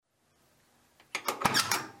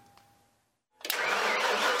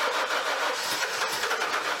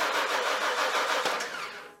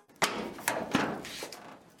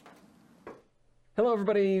Hello,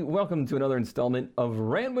 everybody. Welcome to another installment of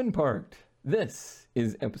Ranwin Parked. This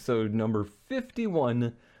is episode number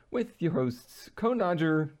 51 with your hosts, Cone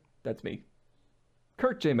Dodger, that's me,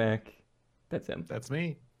 Kurt J. Mac, that's him, That's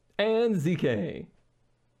me. and ZK.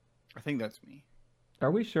 I think that's me.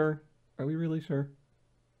 Are we sure? Are we really sure?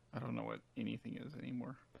 I don't know what anything is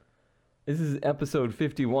anymore. This is episode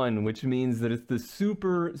 51, which means that it's the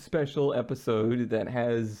super special episode that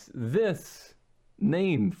has this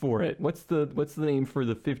name for it. What's the name for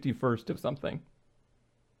the 51st of something?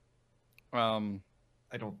 I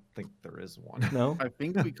don't think there is one. No? I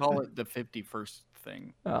think we call it the 51st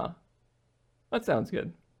thing. Ah, that sounds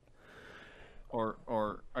good.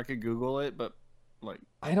 Or I could Google it, but like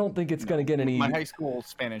I don't think it's going to get any... My high school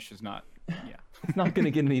Spanish is not. Yeah. It's not going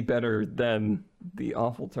to get any better than the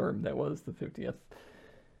awful term that was the 50th.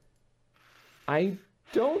 I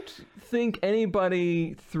don't think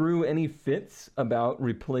anybody threw any fits about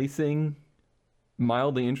replacing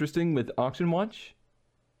Mildly Interesting with Auction Watch,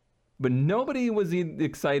 but nobody was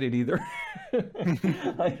excited either.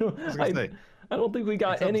 I don't think we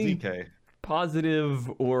got any ZK.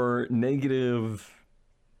 positive or negative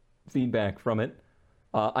feedback from it.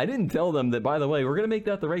 I didn't tell them that, by the way, we're going to make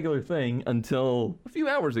that the regular thing until a few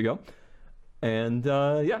hours ago. And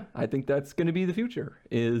yeah, I think that's going to be the future.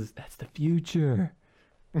 That's the future.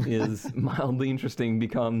 Is Mildly Interesting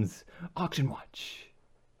becomes Auction Watch.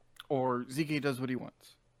 Or ZK does what he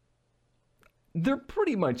wants. There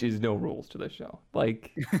pretty much is no rules to this show.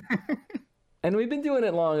 Like, and we've been doing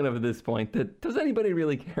it long enough at this point that does anybody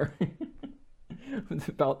really care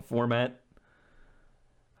about format?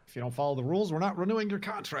 If you don't follow the rules, we're not renewing your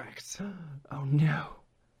contract. Oh no.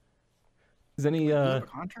 Is any You have a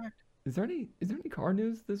contract? Is there any car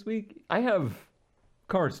news this week? I have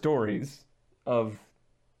car stories of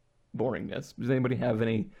boringness. Does anybody have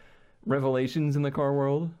any revelations in the car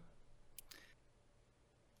world?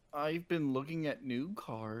 I've been looking at new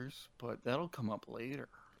cars, but that'll come up later.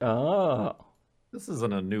 Oh, This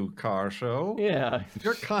isn't a new car show. yeah.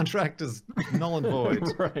 Your contract is null and void.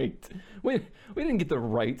 Right. We didn't get the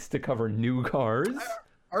rights to cover new cars.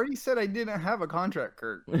 I already said I didn't have a contract,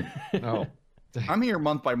 Kurt. No. I'm here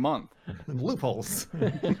month by month. Loopholes.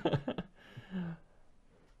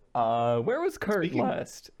 Where was Kurt Speaking-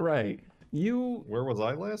 last? Right. You. Where was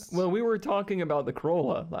I last? Well, we were talking about the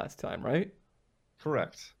Corolla last time, right?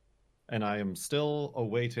 Correct. And I am still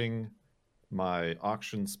awaiting my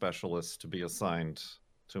auction specialist to be assigned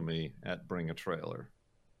to me at Bring a Trailer.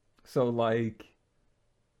 So like,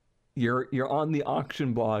 you're on the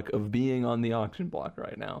auction block of being on the auction block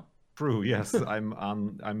right now. True, yes. I'm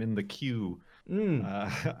in the queue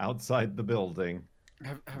outside the building.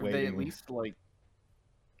 Have they Waiting. at least like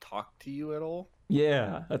talked to you at all?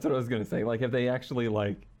 Yeah, that's what I was gonna say. Like, have they actually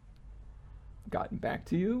like gotten back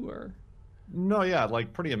to you or? No, yeah,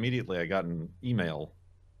 like pretty immediately I got an email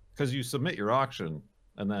because you submit your auction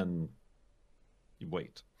and then you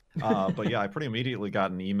wait. But yeah, I pretty immediately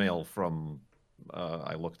got an email from,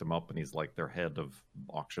 I looked him up and he's like their head of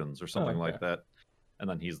auctions or something okay. like that. And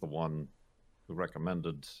then he's the one who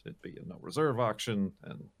recommended it be a no reserve auction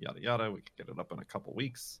and yada yada. We could get it up in a couple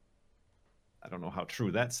weeks. I don't know how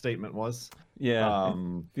true that statement was. Yeah,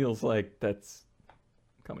 it feels like that's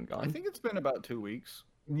come and gone. I think it's been about 2 weeks.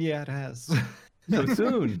 Yeah, it has. So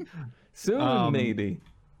soon maybe.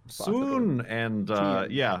 Soon, and TM.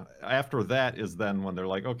 yeah, after that is then when they're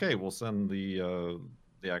like, okay, we'll send the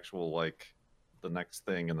actual like the next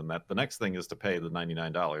thing, and then the next thing is to pay the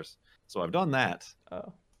 $99. So I've done that.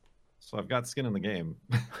 Oh. So I've got skin in the game,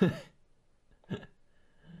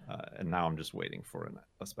 and now I'm just waiting for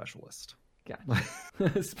a specialist. Gotcha.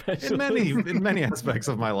 In many aspects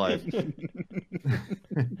of my life.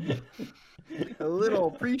 A little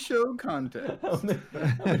pre-show content. How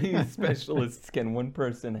many specialists can one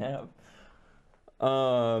person have?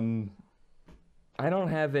 I don't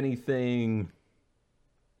have anything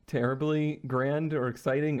terribly grand or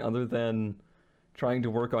exciting other than trying to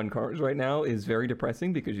work on cars right now is very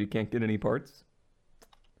depressing because you can't get any parts.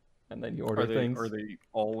 And then you order things. Are they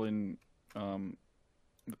all in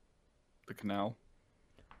the canal?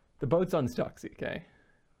 The boat's unstuck, CK.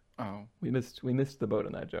 Oh. We missed the boat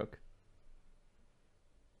in that joke.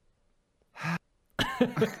 I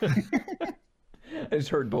just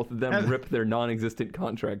heard both of them rip their non-existent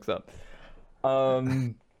contracts up.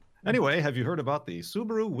 Anyway, have you heard about the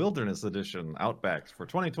Subaru Wilderness Edition Outback for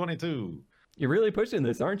 2022? You're really pushing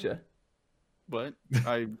this, aren't you? But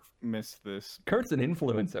I missed this. Kurt's an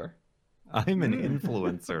influencer. I'm an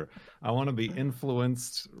influencer. I want to be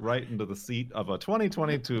influenced right into the seat of a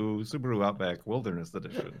 2022 Subaru Outback Wilderness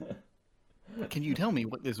Edition. Can you tell me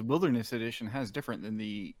what this Wilderness Edition has different than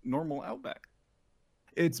the normal Outback?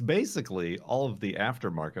 It's basically all of the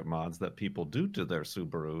aftermarket mods that people do to their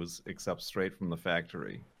Subarus, except straight from the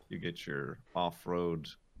factory. You get your off-road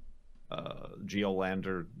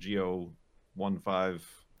Geolander Geo 1.5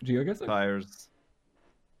 GeoGuessr? tires,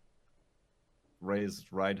 raised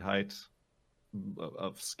ride height,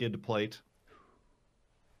 of skid plate,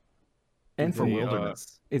 And for some,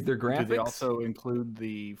 wilderness. is there Do graphics? they also include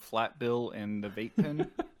the flat bill and the vape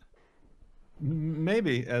pen?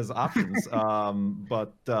 Maybe as options,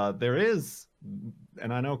 but there is,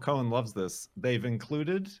 and I know Cohen loves this. They've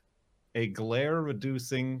included a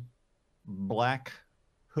glare-reducing black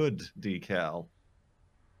hood decal.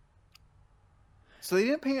 So they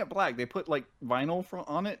didn't paint it black. They put like vinyl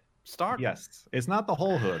on it. Stock. Yes, it's not the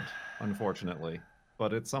whole hood, unfortunately,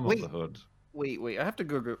 but it's some of the hood. Wait. I have to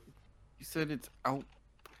go. You said it's out.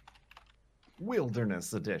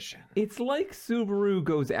 Wilderness edition. It's like Subaru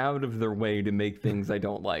goes out of their way to make things I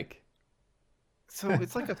don't like. So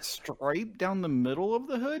it's like a stripe down the middle of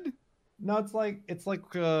the hood. No, it's like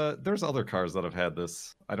there's other cars that have had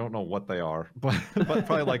this. I don't know what they are, but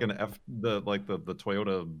probably like the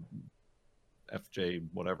Toyota FJ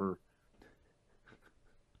whatever.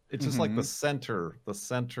 It's just like the center.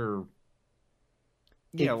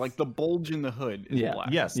 Yeah, It's- like the bulge in the hood is Yeah. black.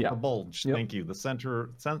 Yes, Yeah. the bulge. Yep. Thank you. The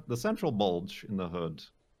central bulge in the hood.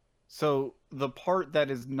 So the part that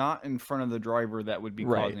is not in front of the driver that would be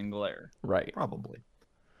Right. causing glare. Right. Probably.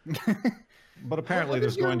 But apparently What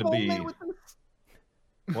there's is your going to be involvement with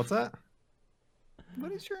this? what's that?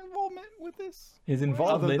 What is your involvement with this? His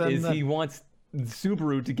involvement than is the- he wants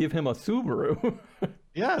Subaru to give him a Subaru.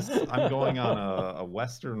 Yes, I'm going on a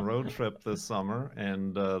Western road trip this summer,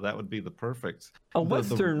 and that would be the perfect. A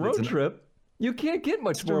Western road it's an trip? You can't get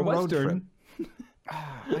much more Western road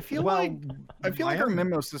Western. I feel Well, like our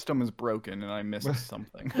memo system is broken and I missed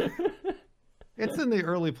something. It's in the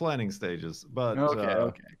early planning stages, but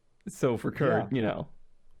Okay. So for Kurt, you know.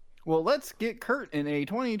 Well, let's get Kurt in a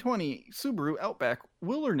 2020 Subaru Outback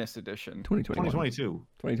Wilderness Edition. 2022.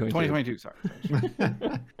 2022. 2022, sorry.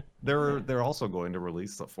 They're also going to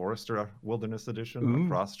release the Forester Wilderness Edition, Ooh.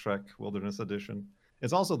 the Crosstrek Wilderness Edition.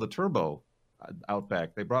 It's also the Turbo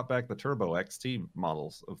Outback. They brought back the Turbo XT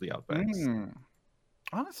models of the Outbacks. Mm.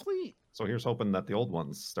 Honestly, So here's hoping that the old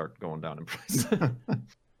ones start going down in price.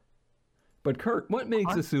 But Kurt, what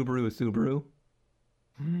makes a Subaru a Subaru?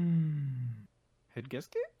 head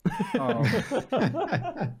gasket? Um,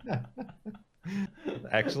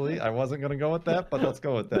 Actually, I wasn't going to go with that, but let's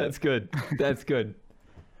go with that. That's good. That's good.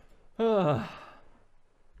 Okay.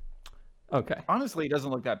 honestly, it doesn't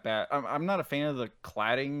look that bad. I'm not a fan of the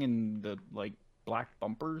cladding and the like black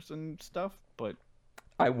bumpers and stuff, but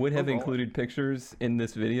I would have Overall. included pictures in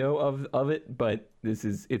this video of it, but it's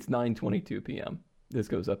 9:22 p.m. This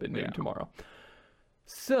goes up at noon Yeah. tomorrow.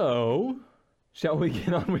 So, shall we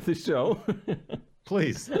get on with the show?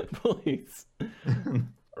 Please. Please.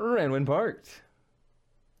 Ranwin Parked.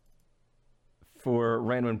 For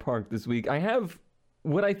Ranwin Parked this week, I have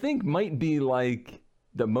what I think might be like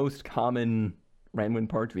the most common Ranwin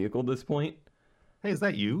Parked vehicle at this point. Hey, is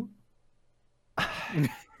that you?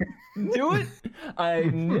 Knew it. I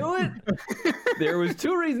knew it. There was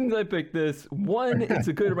two reasons I picked this. One, it's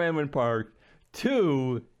a good Ranwin Park.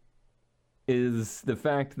 Two is the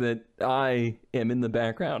fact that I am in the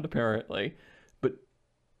background, apparently. But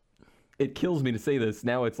it kills me to say this.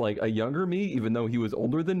 Now it's like a younger me, even though he was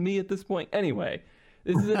older than me at this point. Anyway,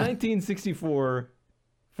 this is a 1964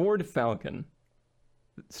 Ford Falcon.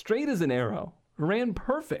 Straight as an arrow. Ran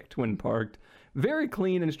perfect when parked. Very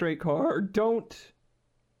clean and straight car. Don't...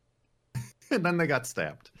 And then they got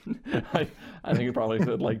stabbed. I think it probably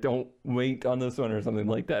said like don't wait on this one or something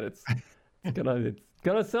like that. It's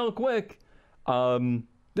gonna sell quick.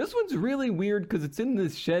 This one's really weird because it's in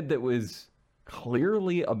this shed that was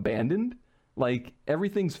clearly abandoned. Like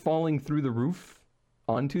everything's falling through the roof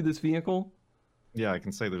onto this vehicle. Yeah, I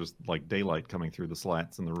can say there's like daylight coming through the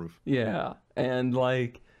slats in the roof. Yeah, and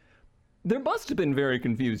like there must have been very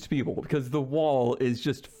confused people because the wall is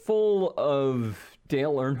just full of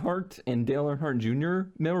Dale Earnhardt and Dale Earnhardt Jr.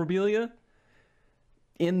 memorabilia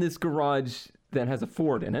in this garage that has a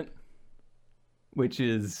Ford in it, which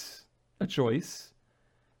is a choice.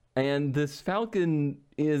 And this Falcon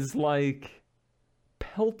is like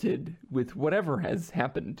pelted with whatever has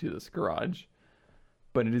happened to this garage.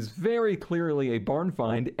 But it is very clearly a barn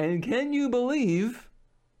find. And can you believe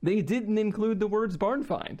they didn't include the words barn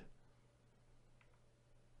find?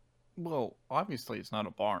 well, obviously it's not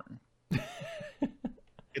a barn.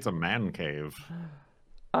 It's a man cave.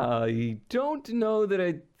 I don't know that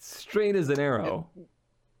it's straight as an arrow.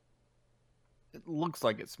 It looks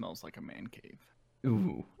like it smells like a man cave.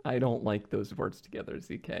 Ooh, I don't like those words together,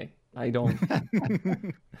 ZK. I don't.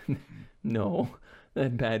 No,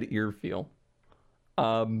 that bad ear feel.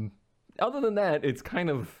 Other than that, it's a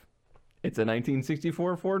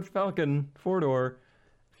 1964 Ford Falcon 4-door.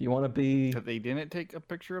 If you want to be But they didn't take a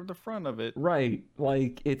picture of the front of it. right,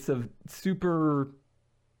 like it's a super.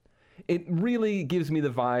 It really gives me the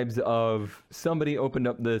vibes of somebody opened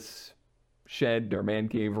up this shed or man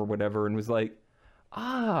cave or whatever and was like,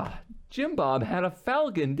 Jim Bob had a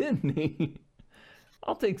Falcon, didn't he?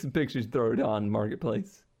 I'll take some pictures, throw it on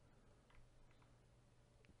Marketplace.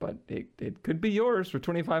 But it could be yours for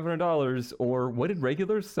 $2,500. Or what did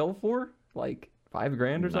regulars sell for? Like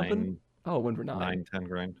 $5,000 or something? Oh, it went for 10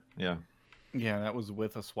 grand. Yeah. Yeah, that was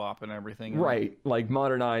with a swap and everything. Right, like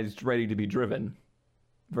modernized, ready to be driven,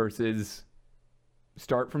 versus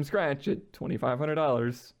start from scratch at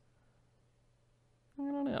 $2,500. I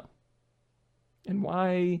don't know. And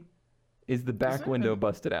why is the back window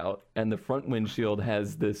busted out and the front windshield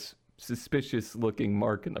has this suspicious looking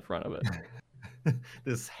mark in the front of it?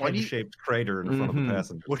 This Why do you- head-shaped crater in front of the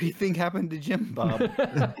passenger. What do you think happened to Jim Bob?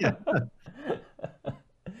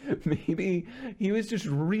 Maybe he was just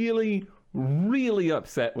really, really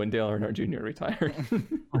upset when Dale Earnhardt Jr. retired.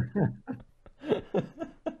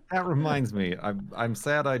 That reminds me, I'm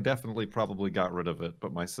sad I definitely probably got rid of it,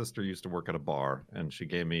 but my sister used to work at a bar and she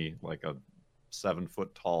gave me like a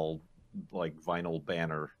 7-foot tall like vinyl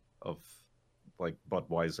banner of like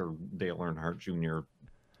Budweiser Dale Earnhardt Jr.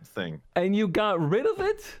 thing. And you got rid of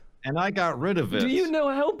it? And I got rid of it. Do you know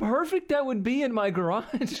how perfect that would be in my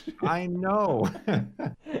garage? I know.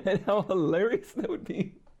 And how hilarious that would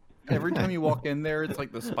be. Every time you walk in there, it's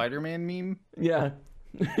like the Spider-Man meme. Yeah.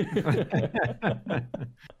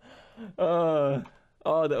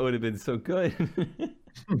 Oh, that would have been so good.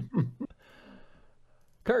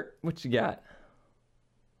 Kurt, what you got?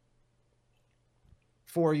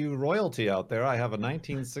 For you royalty out there, I have a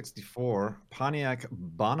 1964 Pontiac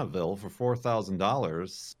Bonneville for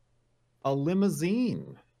 $4,000. A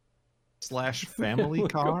limousine / family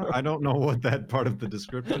car. I don't know what that part of the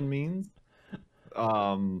description means.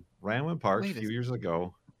 Ranwin Park a few years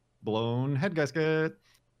ago. Blown head gasket.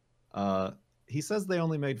 He says they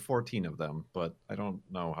only made 14 of them, but I don't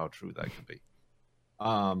know how true that could be.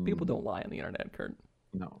 People don't lie on the internet, Kurt.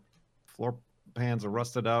 No. Floor pans are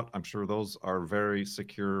rusted out. I'm sure those are very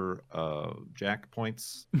secure jack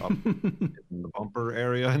points up in the bumper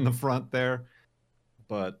area in the front there.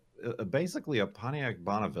 But basically a Pontiac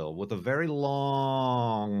Bonneville with a very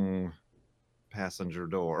long passenger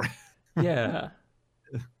door. Yeah.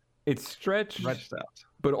 It's stretched out.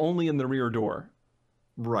 but only in the rear door.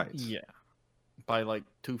 Right. Yeah. By like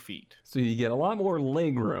 2 feet. So you get a lot more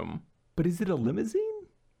leg room. But is it a limousine?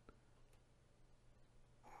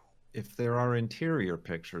 If there are interior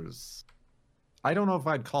pictures, I don't know if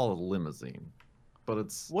I'd call it a limousine, but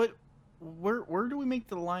it's Where do we make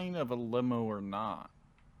the line of a limo or not?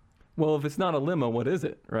 Well, if it's not a limo, what is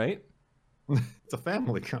it, right? it's a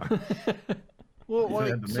family car. Well, They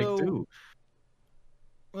had to make two.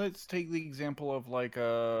 let's take the example of like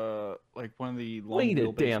one of the long Wait a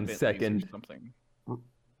wheelbase damn Bentleys or second. something.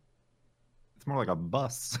 It's more like a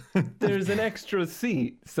bus. There's an extra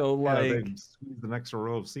seat. So Yeah, like they squeezed an extra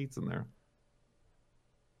row of seats in there.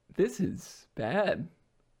 this is bad.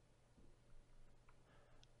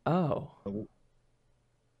 Oh.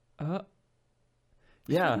 This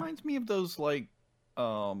Yeah. reminds me of those like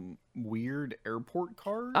weird airport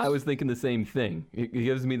cars. I was thinking the same thing. It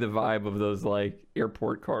gives me the vibe of those like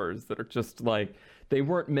airport cars that are just like they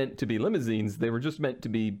weren't meant to be limousines. They were just meant to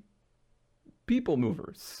be people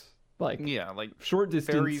movers. Like like short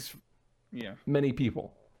distance, ferries. Yeah. many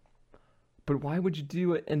people. But why would you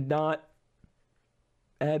do it and not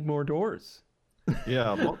add more doors?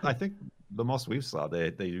 Yeah, well, I think the most we've saw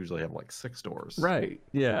they usually have like 6 doors. Right.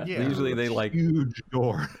 Yeah. Yeah. Usually they like huge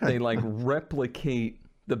door. they like replicate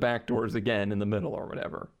the back doors again in the middle or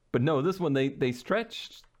whatever. But no, this one they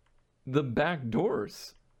stretched the back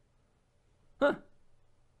doors. Huh.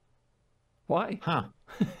 Why? Huh.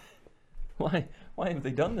 Why have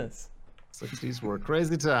they done this? 60s were a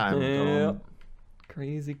crazy time. Yep.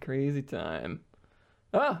 Crazy time.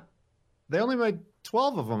 Ah, They only made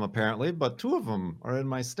 12 of them apparently, but 2 of them are in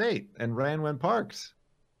my state and Ranwin Parks.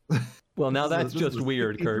 well now that's This just is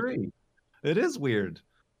weird, Kurt. 63. It is weird.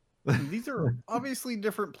 These are obviously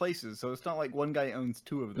different places, so it's not like one guy owns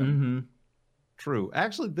 2 of them. Mm-hmm. True.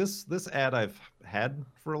 Actually, this ad I've had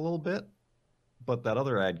for a little bit, but that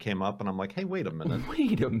other ad came up and I'm like, hey, wait a minute.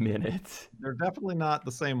 Wait a minute. They're definitely not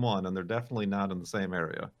the same one and they're definitely not in the same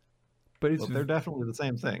area. But it's But they're definitely the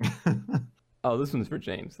same thing. oh, this one's for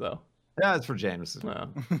James though. Yeah, it's for James. Wow.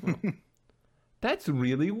 That's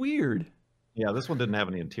really weird. Yeah, this one didn't have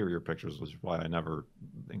any interior pictures, which is why I never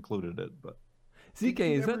included it. But ZK, Did you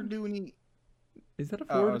is ever that do any? is that a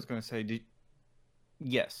I Ford? was gonna say,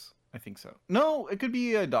 yes, I think so. No, it could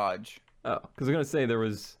be a Dodge. Oh, because I'm gonna say there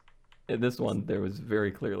was in this one there was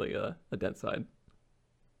very clearly a dent side.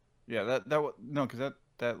 Yeah, no, because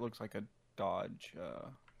that looks like a Dodge.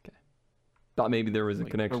 Thought maybe there was a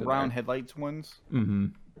Like connection. the round headlights ones. Mm-hmm.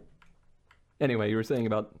 Anyway, you were saying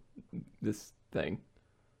about this thing.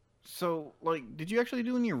 So, like, did you actually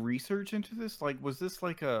do any research into this? Like, was this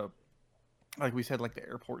like we said, like the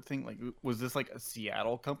airport thing? Like, was this like a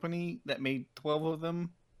Seattle company that made 12 of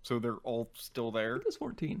them? So they're all still I there? think it was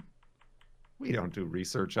 14. we don't do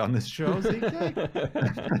research on this show,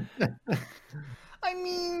 ZK. I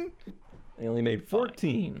mean, They only made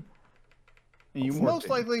 14. you 14. most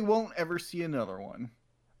likely won't ever see another one.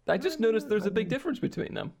 I just noticed there's a big difference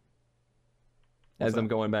between them. As What's I'm that?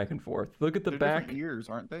 going back and forth. Look at the They're back. different years,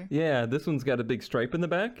 aren't they? Yeah, this one's got a big stripe in the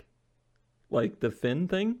back, like the fin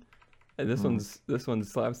thing, and this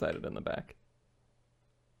one's slab-sided in the back.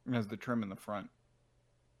 It has the trim in the front.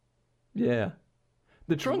 Yeah,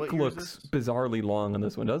 the So trunk what year is looks this? bizarrely long on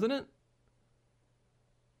this one, doesn't it?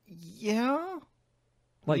 Yeah.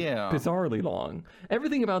 Like Yeah. bizarrely long.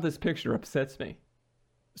 Everything about this picture upsets me.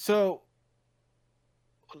 So,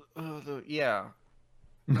 yeah.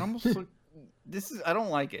 It almost look, I don't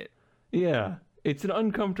like it. Yeah, it's an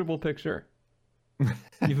uncomfortable picture.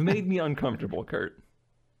 You've made me uncomfortable, Kurt.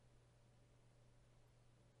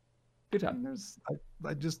 Good job.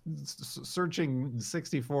 I just searching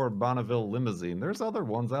 64 Bonneville limousine. There's other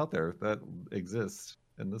ones out there that exist,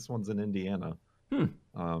 and this one's in Indiana. Why?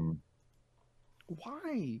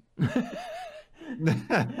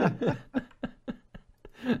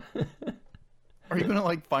 Are you gonna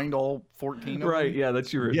like find all 14 of Right? them? Yeah,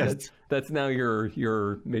 that's your Yes. that's now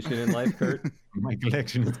your mission in life, Kurt. My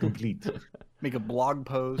collection is complete. Make a blog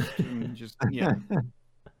post and just yeah.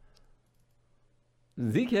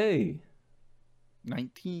 ZK.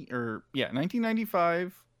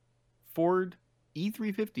 1995 Ford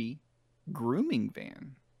E350 grooming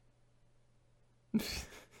van.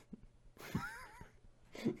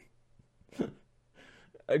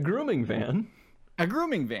 A grooming van. A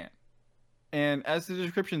grooming van. And as the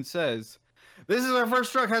description says, this is our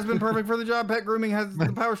first truck, has been perfect for the job. Pet grooming has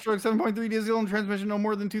the power stroke, 7.3 diesel and transmission, no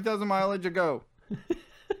more than 2,000 mileage ago.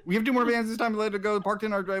 We have 2 more vans this time to let it go. Parked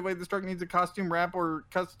in our driveway. This truck needs a costume wrap or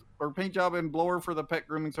paint job and blower for the pet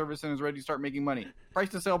grooming service and is ready to start making money. Price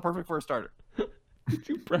to sell, perfect for a starter. Did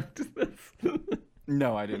you practice this?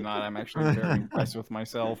 No, I did not. I'm actually very impressed with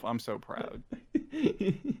myself. I'm so proud.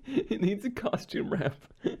 It needs a costume wrap.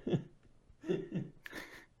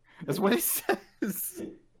 That's what it says.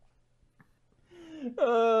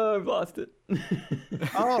 I've lost it.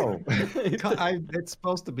 Oh, it's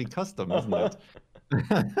supposed to be custom, isn't it?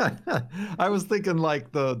 I was thinking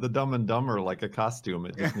like the Dumb and Dumber, like a costume.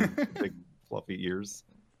 It just needs big fluffy ears.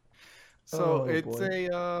 So Oh, it's boy.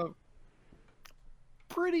 a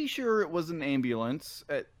pretty sure it was an ambulance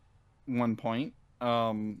at one point.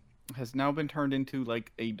 Has now been turned into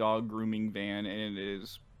like a dog grooming van, and it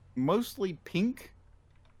is mostly pink,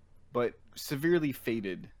 but severely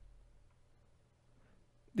faded.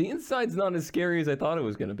 The inside's not as scary as I thought it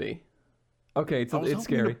was going to be. Okay, I was it's hoping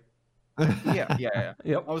scary. Yeah.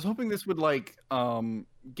 Yep. I was hoping this would like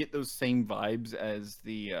get those same vibes as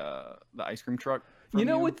the ice cream truck. You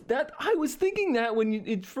know what? That I was thinking that when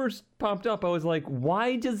it first popped up, I was like,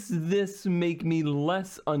 why does this make me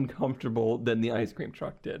less uncomfortable than the ice cream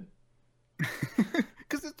truck did?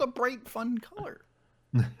 Because it's a bright, fun color.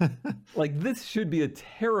 Like, this should be a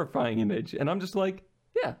terrifying image. And I'm just like,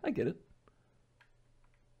 yeah, I get it.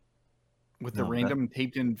 With the No, that- random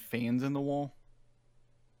taped-in fans in the wall.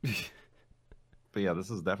 But yeah, this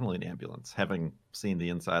is definitely an ambulance. Having seen the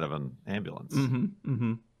inside of an ambulance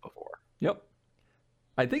before. Yep.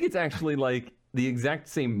 I think it's actually like the exact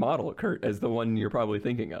same model, Kurt, as the one you're probably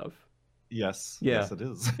thinking of. Yes. Yeah. Yes, it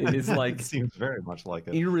is. It is like- it seems very much like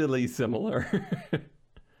it. Eerily similar.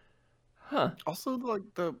 Huh. Also, like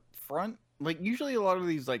the front, like usually a lot of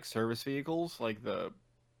these like service vehicles, like the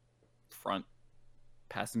front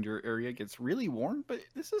passenger area gets really worn, but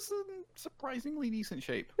this is in surprisingly decent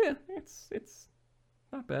shape. Yeah, it's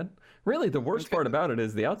not bad. Really, the worst Okay. part about it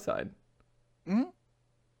is the outside. Mhm.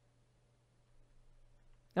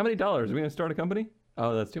 How many dollars? Are we gonna start a company?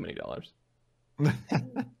 Oh, that's too many dollars.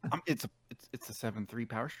 It's a 7.3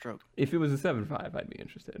 Power Stroke. If it was a 7.5, I'd be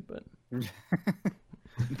interested, but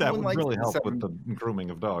That one would likes really the help seven. with the grooming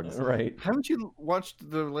of dogs. right. Haven't you watched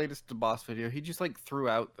the latest DeBoss video? He just like threw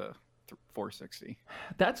out the 460.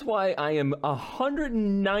 That's why I am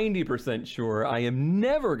 190% sure I am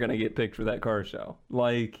never going to get picked for that car show.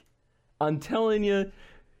 Like, I'm telling you,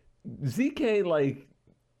 ZK, like,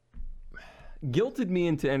 guilted me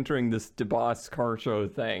into entering this DeBoss car show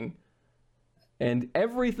thing. And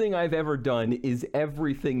everything I've ever done is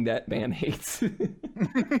everything that man hates.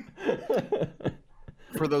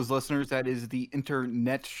 For those listeners, that is the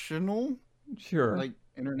international, Sure. like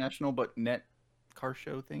international, but net car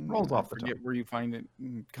show thing. Rolls off the Forget tongue. where you find it.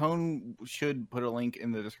 Cone should put a link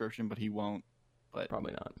in the description, but he won't. But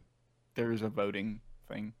Probably not. there's a voting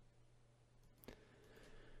thing.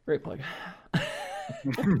 Great plug.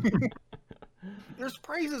 There's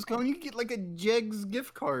prizes, Cone. You can get like a Jegs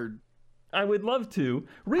gift card. I would love to.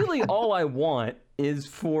 Really, all I want is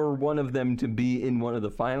for one of them to be in one of the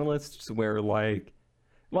finalists where, like,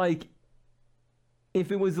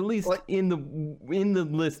 if it was at least Like- in the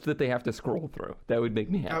list that they have to scroll through, that would make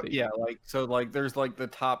me happy. Yeah, like so, like there's like the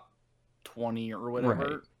top 20 or whatever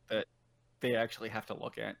Right. that they actually have to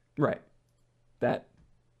look at. Right.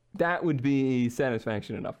 That would be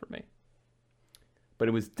satisfaction enough for me. But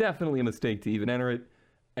it was definitely a mistake to even enter it,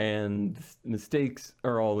 and mistakes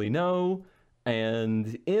are all we know.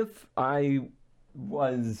 And if I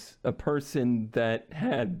was a person that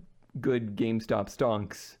had good GameStop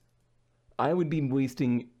stonks, I would be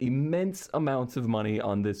wasting immense amounts of money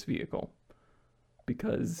on this vehicle.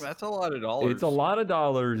 Because That's a lot of dollars. it's a lot of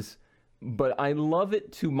dollars, but I love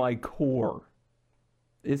it to my core.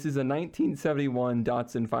 This is a 1971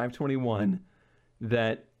 Datsun 521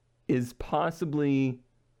 that is possibly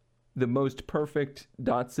the most perfect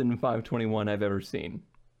Datsun 521 I've ever seen,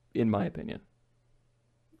 in my opinion.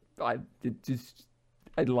 I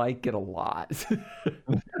like it a lot.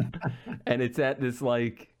 And it's at this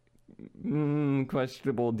like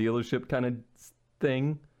questionable dealership kind of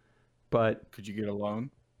thing, but Could you get a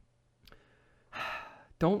loan?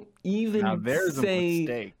 don't even Now there's a say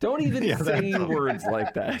mistake. don't even Yeah, say that's a- words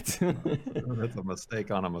like that. That's a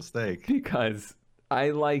mistake on a mistake. Because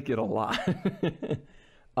I like it a lot.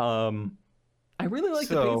 I really like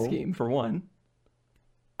the paint So- scheme for one.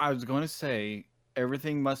 I was going to say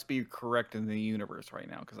everything must be correct in the universe right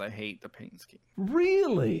now because I hate the paint scheme.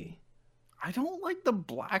 Really, I don't like the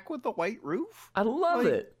black with the white roof. I love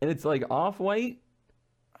Like- it, and it's like off-white.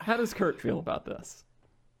 How does Kurt feel about this?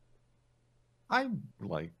 I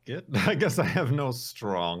like it. I guess I have no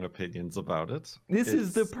strong opinions about it. This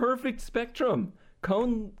is the It's- perfect spectrum.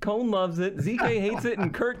 Cone loves it, ZK hates it,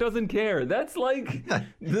 and Kurt doesn't care. That's like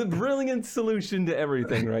the brilliant solution to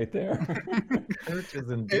everything right there. Kurt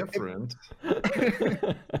is indifferent.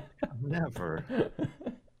 Never.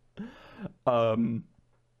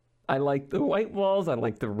 I like the white walls. I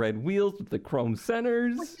like the red wheels with the chrome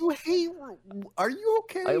centers. You hate. Are you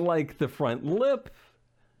okay? I like the front lip.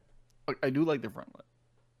 I do like the front lip.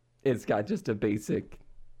 It's got just a basic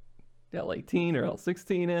L18 or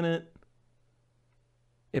L16 in it.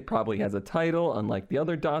 It probably has a title, unlike the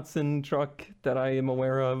other Datsun truck that I am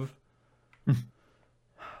aware of.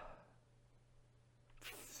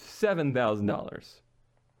 $7,000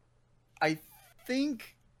 I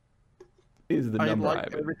think is the I number I like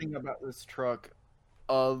would. everything about this truck,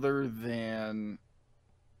 other than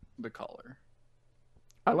the color.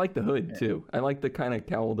 I like the hood too. I like the kind of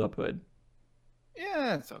cowled up hood.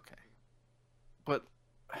 Yeah, it's okay. But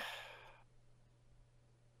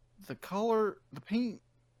the color, the paint,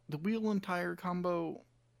 the wheel and tire combo,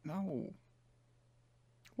 no.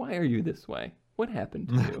 Why are you this way? What happened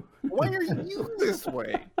to you? Why are you this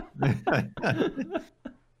way?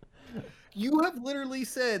 You have literally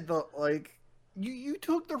said that, like, you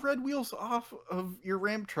took the red wheels off of your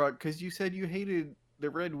ramp truck because you said you hated the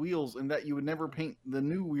red wheels and that you would never paint the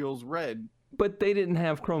new wheels red. But they didn't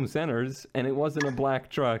have chrome centers, and it wasn't a black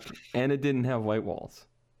truck, and it didn't have white walls.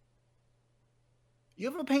 You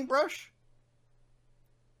have a paintbrush?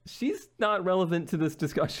 She's not relevant to this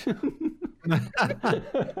discussion.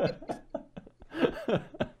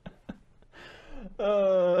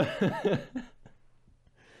 Uh,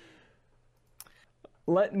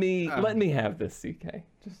 let me have this, CK.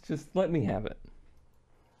 Just let me have it.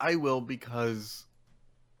 I will because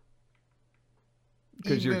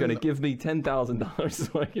Because you're gonna even- give me $10,000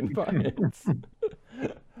 so I can buy it.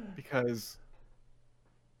 because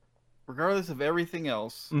regardless of everything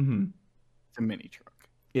else, Hmm. it's a mini truck.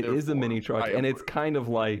 It is a Therefore, mini truck, I and it's approve. kind of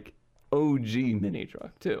like OG mini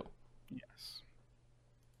truck too. Yes.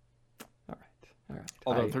 All right.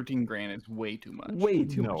 Although I- 13 grand is way too much. way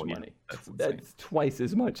too No, much yeah, money. that's insane. That's twice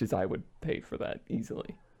as much as I would pay for that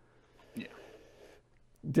easily. Yeah.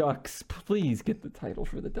 Ducks, please get the title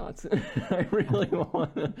for the Datsun. I really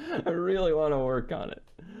want to work on it.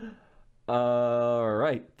 All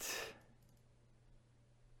right.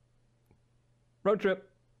 Road trip.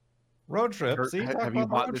 Road trip. Kurt, See, talk have you about the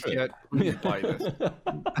bought road this trip. yet? Please buy this.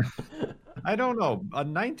 I don't know. A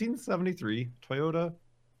 1973 Toyota,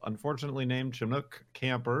 unfortunately named Chinook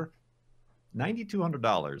camper,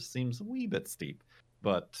 $9,200 seems a wee bit steep,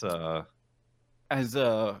 but As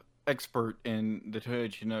a expert in the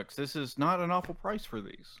Toyota Chinooks, this is not an awful price for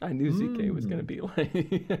these. I knew CK was going to be like.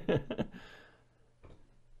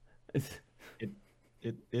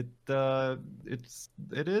 it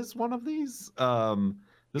is one of these.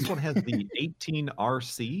 This one has the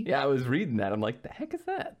 18RC. Yeah, I was reading that. I'm like, the heck is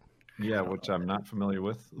that? Yeah, which I'm not familiar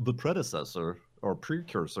with. The predecessor or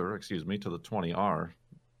precursor, excuse me, to the 20R.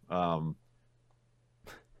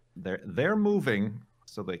 They're moving,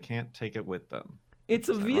 so they can't take it with them. It's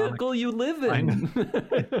a vehicle you live I know. in.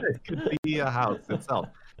 It could be a house itself.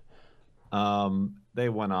 They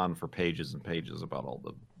went on for pages and pages about all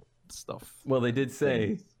the stuff. Well, they did say,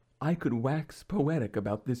 Things. I could wax poetic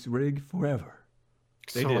about this rig forever.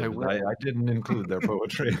 They So did. I will. I didn't include their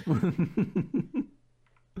poetry.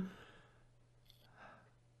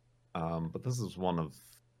 But this is one of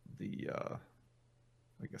the,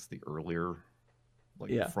 I guess, the earlier,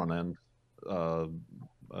 like Yeah. front end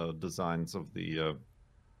designs of the.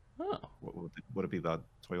 Oh, Would it be the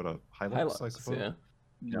Toyota Hilux? I Hilux, suppose. yeah.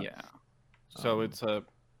 Yeah. Yeah. So Um, it's a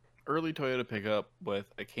early Toyota pickup with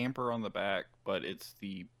a camper on the back, but it's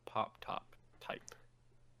the pop top type.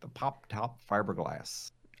 The pop top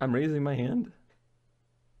fiberglass. I'm raising my hand.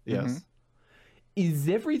 Yes. Is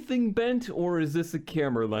everything bent, or is this a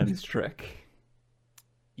camera lens trick?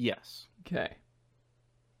 Yes. Okay.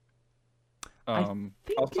 Um,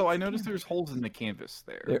 think also, I it's noticed camera. there's holes in the canvas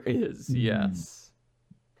there. There is, Hmm. yes.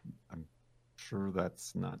 Sure,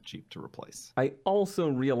 that's not cheap to replace. I also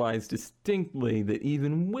realized distinctly that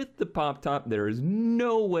even with the pop top, there is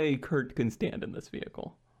no way Kurt can stand in this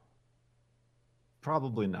vehicle.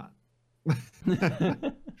 Probably not.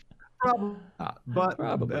 Probably not. But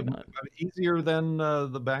Probably not. easier than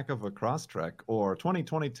the back of a Crosstrek or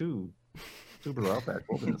 2022 Subaru Outback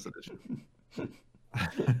Wilderness Edition.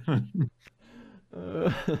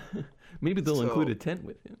 Maybe they'll So- include a tent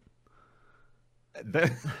with it.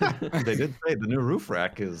 They did say the new roof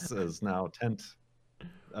rack is now tent,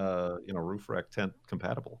 roof rack tent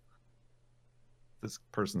compatible. This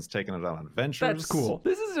person's taking it on adventures. That's cool.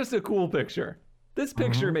 This is just a cool picture. This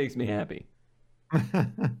picture makes me happy.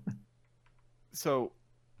 So,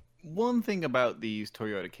 one thing about these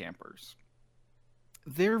Toyota campers,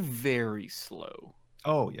 they're very slow.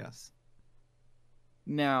 Oh yes.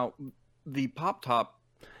 Now, the pop top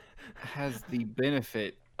has the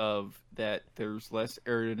benefit of that there's less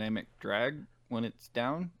aerodynamic drag when it's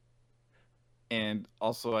down. And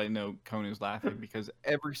also, I know Cone is laughing because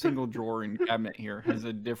every single drawer and cabinet here has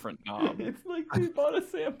a different knob. It's like they bought a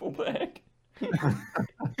sample bag.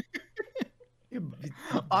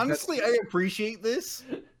 Honestly, I appreciate this.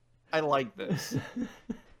 I like this.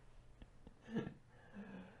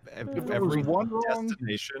 If there was Every one wrong-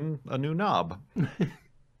 destination, a new knob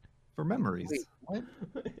for memories. Wait,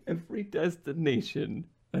 what? Every destination,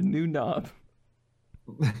 a new knob.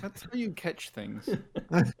 That's how you catch things.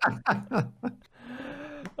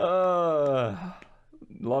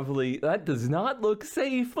 Lovely. That does not look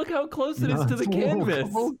safe. Look how close it is to the canvas.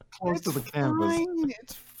 Close to the canvas. Fine.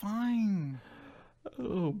 It's fine.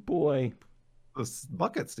 Oh boy. The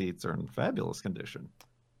bucket seats are in fabulous condition.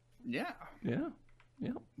 Yeah. Yeah.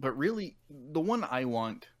 But really, the one I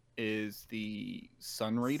want is the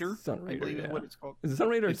Sun Raider. Sun I Raider, believe is yeah. what it's called. Is it Sun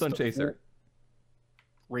Raider or It's Sun the Chaser?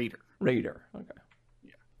 Raider. Raider. Okay.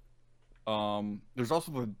 There's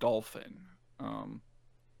also the Dolphin.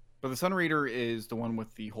 But the Sun Raider is the one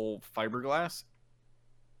with the whole fiberglass,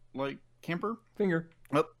 like camper. Finger.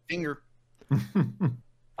 Oh, finger.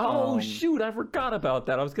 Oh Um, shoot! I forgot about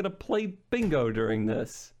that. I was gonna play bingo during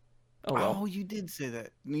this. Oh well. Oh, you did say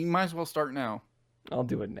that. You might as well start now. I'll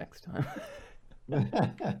do it next time.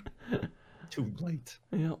 Too late.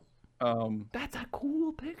 Yeah. Um, That's a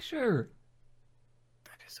cool picture.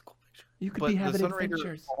 that is a cool picture. You could But be the having Sun Raider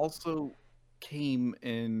adventures. also came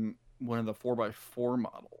in one of the 4x4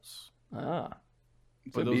 models. Ah.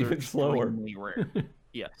 But So those are even slower. extremely rare.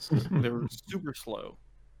 Yes, they're super slow.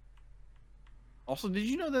 Also, did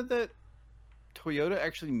you know that Toyota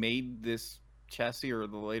actually made this chassis or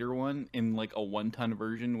the later one in like a 1-ton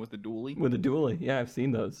version with a dually? With a dually. Yeah, I've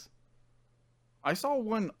seen those. I saw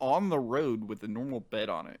one on the road with a normal bed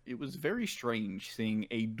on it. It was very strange seeing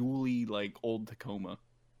a dually like old Tacoma.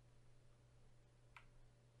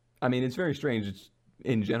 I mean, it's very strange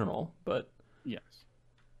in general, but Yes.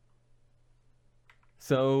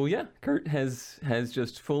 So yeah, Kurt has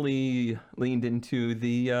just fully leaned into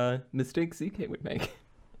the mistakes ZK would make.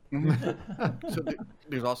 So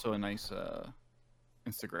there's also a nice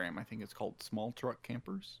Instagram. I think it's called Small Truck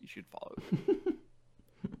Campers. You should follow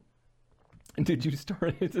it. Did you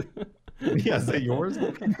start it? Yeah, is that yours?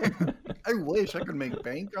 I wish I could make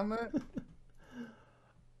bank on that.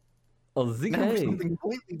 Oh, Now for ZK. something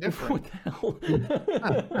completely different. What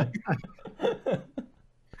the hell?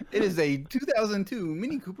 It is a 2002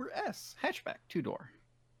 Mini Cooper S hatchback 2-door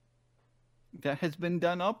that has been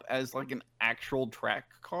done up as like an actual track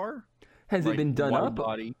car. Has it like been done wide up,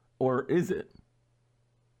 body? or is it?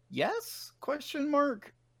 Yes? Question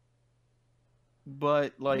mark.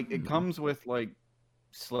 But like it comes with like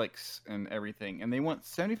slicks and everything, and they want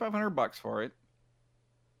 $7,500 for it.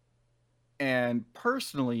 And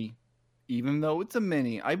personally, even though it's a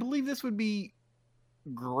mini, I believe this would be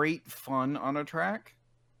great fun on a track.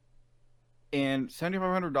 And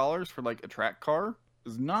 $7,500 for like a track car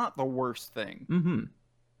is not the worst thing, Mm-hmm.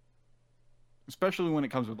 especially when it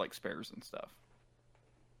comes with like spares and stuff.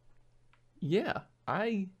 Yeah,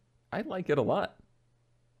 I like it a lot.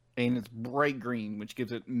 And it's bright green, which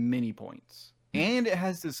gives it many points. And it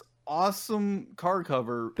has this awesome car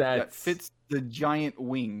cover that That's- fits the giant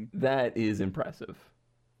wing. That is impressive.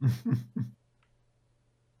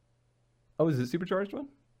 Oh, is it a supercharged one?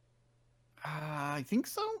 I think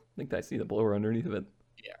so. I think I see the blower underneath of it.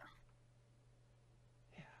 Yeah.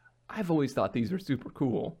 I've always thought these were super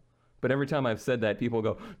cool, but every time I've said that, people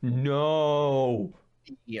go, "No."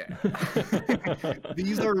 Yeah.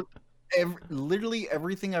 These are literally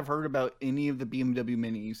everything I've heard about any of the BMW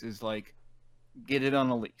minis is like, get it on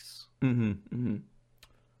a lease. Mm-hmm. Mm-hmm.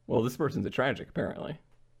 Well, this person's a tragic, apparently.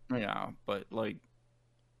 Yeah, but like,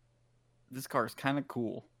 this car is kind of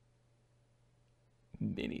cool.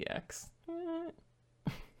 Mini X.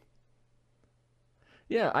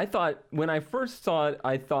 Yeah, I thought when I first saw it,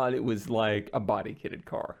 I thought it was like a body kitted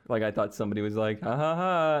car. Like I thought somebody was like, ha ha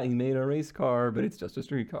ha, he made a race car, but it's just a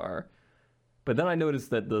street car. But then I noticed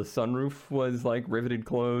that the sunroof was like riveted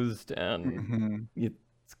closed and its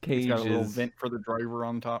cage It's got a little is. vent for the driver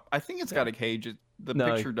on top. I think it's got a cage. The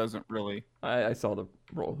No. picture doesn't really. I saw the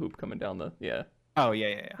roll hoop coming down the. Yeah, Oh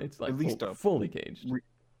yeah. it's like At least a. fully caged.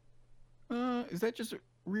 Is that just a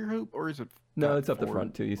rear hoop or is it? No, it's up the forward?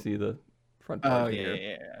 front too. You see the front Oh part yeah, here.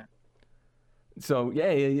 yeah. So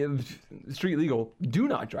yeah, street legal. Do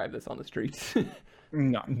not drive this on the streets.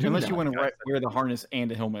 No, Do unless you not. want to wear the harness and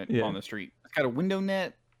a helmet Yeah. on the street. It's got a window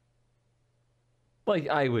net. Like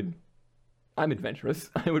I'm adventurous.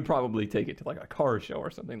 I would probably take it to like a car show or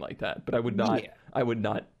something like that. But I would not. Yeah. I would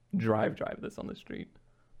not drive this on the street.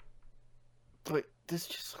 But this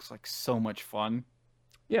just looks like so much fun.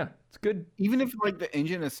 Yeah, it's good. Even if like the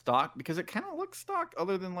engine is stock, because it kind of looks stock,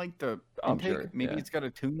 other than like the I'm intake. sure, Maybe yeah. it's got a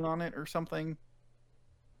tune on it or something.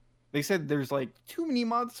 They said there's like too many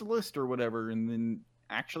mods to list or whatever, and then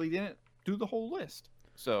actually didn't do the whole list.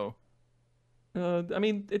 So I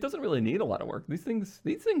mean, it doesn't really need a lot of work. These things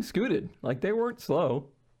scooted. Like they weren't slow.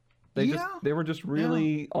 They were just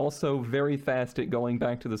really also very fast at going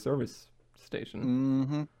back to the service station.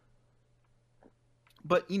 Mm-hmm.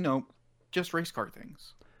 But just race car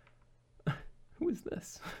things. Who is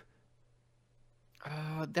this?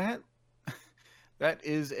 That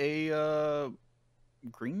is a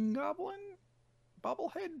Green Goblin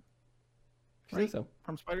bobblehead If you say so.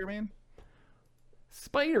 from Spider-Man.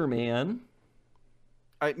 Spider-Man.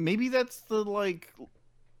 Maybe that's the like,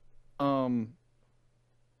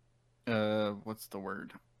 what's the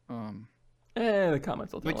word? The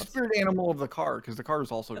comments will tell Like us. spirit animal of the car, because the car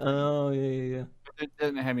is also green. Oh yeah. It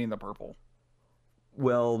doesn't have any in the purple.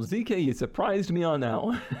 Well, ZK, you surprised me on that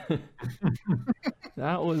one.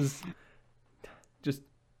 That was just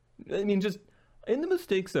in the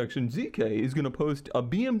mistake section, ZK is going to post a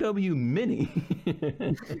BMW Mini.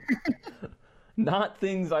 Not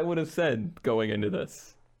things I would have said going into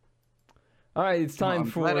this. All right, it's time I'm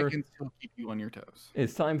glad I for can still keep you on your toes.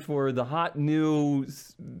 it's time for the hot new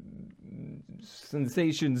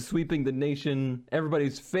sensation sweeping the nation,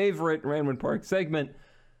 everybody's favorite Ranwood Park segment,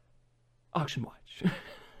 Auction Watch.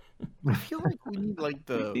 I feel like we need like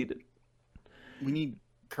We need it. we need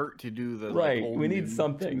Kurt to do the Right, old we need new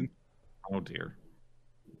something. tune. Oh dear.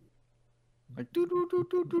 Like do do do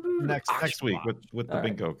do do do. Next week with the All right.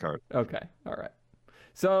 bingo card. Okay, all right.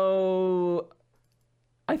 So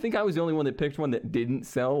I think I was the only one that picked one that didn't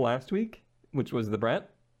sell last week, which was the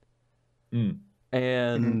Brat. Mm.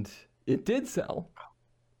 And it did sell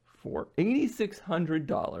for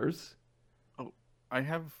 $8,600.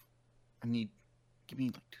 Give me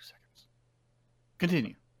like 2 seconds.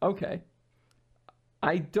 Continue. Okay.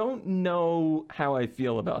 I don't know how I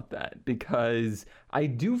feel about that, because I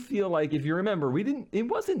do feel like, if you remember, it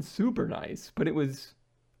wasn't super nice, but it was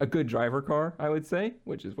a good driver car, I would say,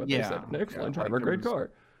 which is what they said. An excellent driver, great car.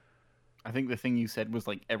 I think the thing you said was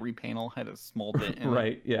like every panel had a small dent in it.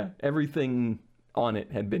 Right, yeah. Everything on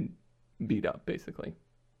it had been beat up, basically.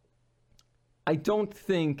 I don't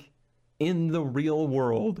think in the real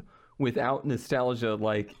world, without nostalgia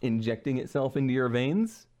like injecting itself into your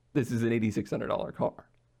veins, this is an $8,600 car.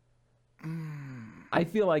 I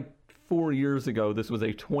feel like 4 years ago, this was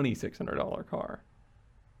a $2,600 car.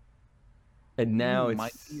 And now You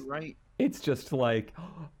might be right. it's just like,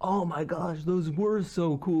 oh my gosh, those were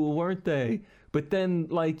so cool, weren't they? But then,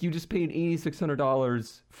 like, you just paid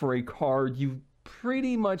 $8,600 for a car you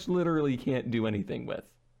pretty much literally can't do anything with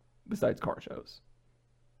besides car shows.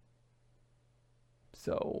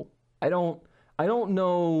 So I don't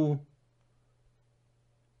know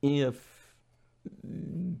if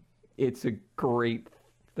it's a great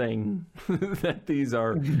thing that these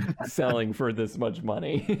are selling for this much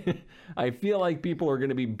money. I feel like people are going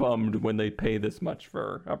to be bummed when they pay this much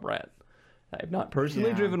for a Brett. I've not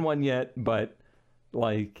personally driven one yet, but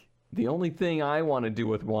like the only thing I want to do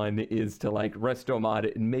with one is to like resto mod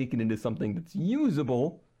it and make it into something that's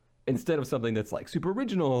usable instead of something that's like super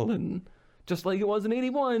original and just like it was in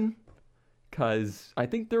 81. Because I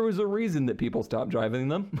think there was a reason that people stopped driving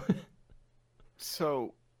them.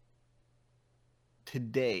 So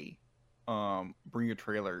today, Bring a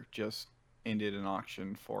Trailer just ended an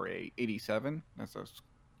auction for a 87. That's a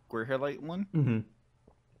square headlight one. Mm-hmm.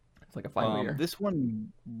 It's like a 5-year. This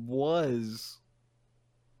one was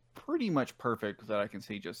pretty much perfect that I can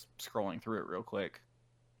see just scrolling through it real quick.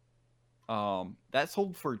 That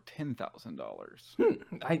sold for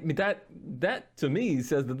 $10,000. I mean, that to me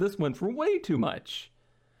says that this went for way too much.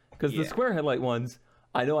 Because the square headlight ones,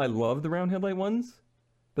 I know I love the round headlight ones,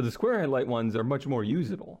 but the square headlight ones are much more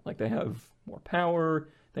usable. Like, they have more power,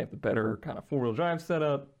 they have the better kind of four-wheel drive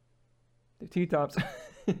setup, the T-tops.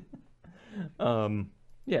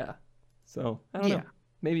 Yeah. So, I don't know.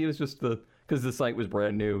 Maybe it was just because the site was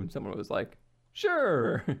brand new and someone was like,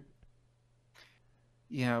 sure.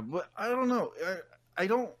 Yeah, but I don't know. I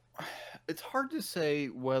don't. It's hard to say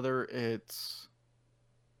whether it's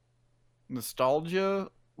nostalgia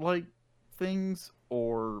like things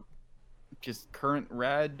or just current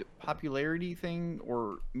rad popularity thing,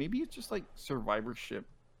 or maybe it's just like survivorship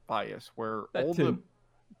bias where That all too. the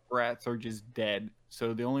brats are just dead,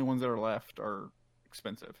 so the only ones that are left are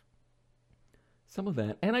expensive. Some of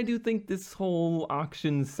that. And I do think this whole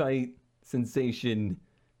auction site sensation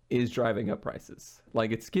is driving up prices.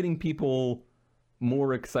 Like, it's getting people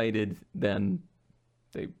more excited than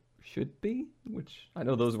they should be, which I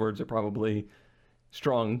know those words are probably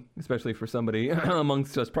strong, especially for somebody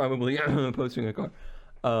amongst us probably posting a car.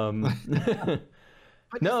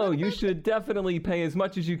 No, you should definitely pay as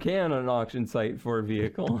much as you can on an auction site for a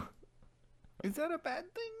vehicle. Is that a bad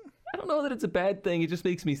thing? I don't know that it's a bad thing. It just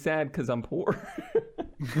makes me sad because I'm poor.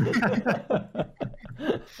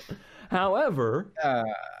 However,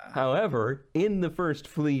 in the first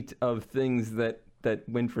fleet of things that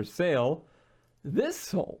went for sale, this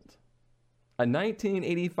sold a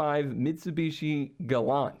 1985 Mitsubishi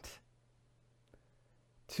Galant,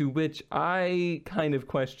 to which I kind of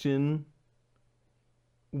question,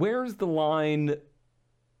 where's the line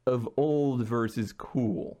of old versus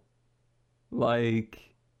cool?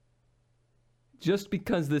 Like, just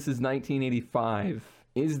because this is 1985,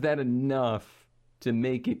 is that enough to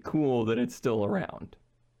make it cool that it's still around?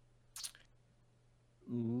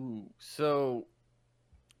 Ooh, so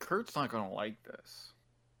Kurt's not gonna like this.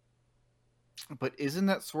 But isn't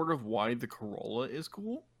that sort of why the Corolla is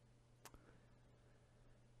cool?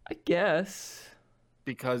 I guess.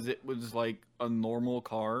 Because it was like a normal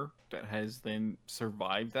car that has then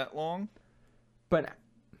survived that long. But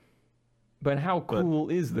how cool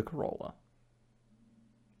is the Corolla?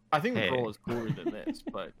 I think the Corolla is cooler than this,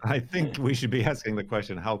 but I think we should be asking the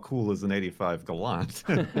question, how cool is an 85 Galant?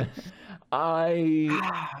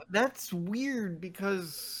 that's weird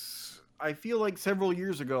because I feel like several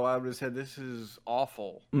years ago I would have said this is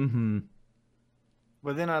awful. Mm-hmm.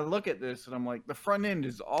 But then I look at this and I'm like, the front end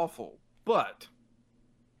is awful, but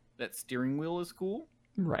that steering wheel is cool.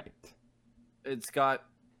 Right. It's got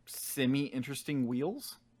semi-interesting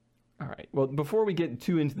wheels. All right. Well, before we get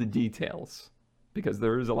too into the details, because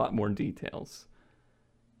there is a lot more details,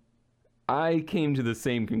 I came to the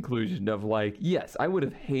same conclusion of like, yes, I would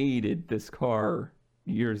have hated this car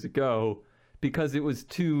years ago because it was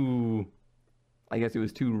too, I guess it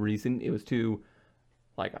was too recent. It was too,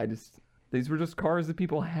 like, these were just cars that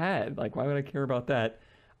people had. Like, why would I care about that?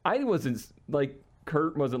 I wasn't, like,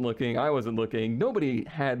 Kurt wasn't looking. I wasn't looking. Nobody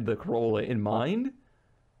had the Corolla in mind.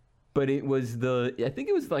 But it was I think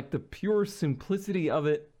it was like the pure simplicity of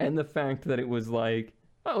it and the fact that it was like,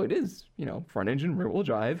 oh, it is, front engine, rear wheel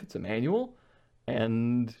drive. It's a manual.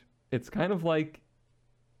 And it's kind of like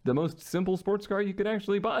the most simple sports car you could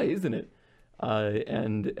actually buy, isn't it?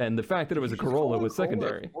 And the fact that it was a Corolla was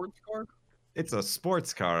secondary. Sports car? It's a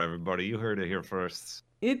sports car, everybody. You heard it here first.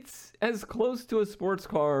 It's as close to a sports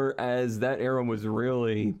car as that era was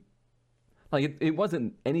really. Like, it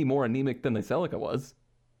wasn't any more anemic than the Celica was.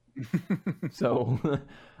 So,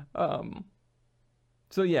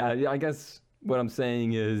 so yeah, I guess what I'm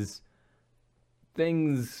saying is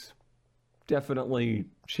things definitely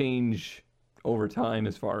change over time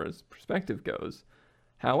as far as perspective goes.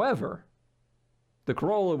 However, the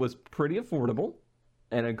Corolla was pretty affordable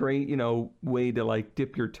and a great, way to like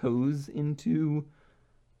dip your toes into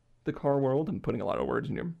the car world. I'm putting a lot of words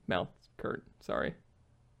in your mouth, Kurt. Sorry.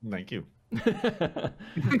 Thank you.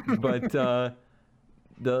 But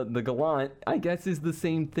the Galant, I guess, is the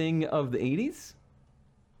same thing of the 80s.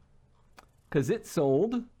 Because it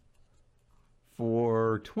sold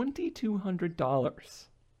for $2,200.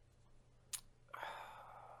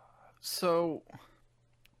 So,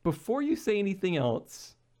 before you say anything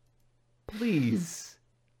else, please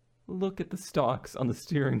look at the stalks on the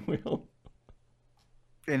steering wheel.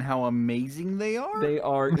 And how amazing they are? They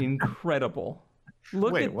are incredible.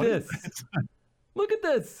 Look Wait, at what is this. Look at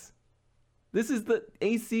this. This is the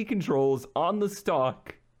AC controls on the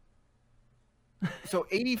stalk. So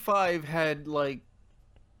 85 had like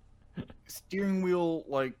steering wheel,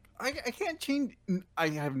 like I can't change. I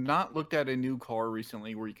have not looked at a new car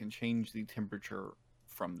recently where you can change the temperature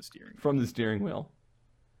from the steering wheel. From the steering wheel.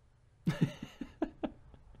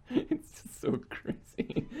 It's just so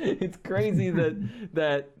crazy. It's crazy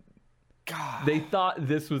that God. they thought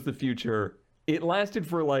this was the future. It lasted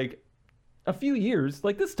for like a few years.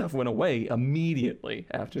 Like, this stuff went away immediately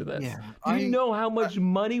after this. Yeah, Do you know how much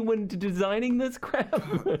money went into designing this crap?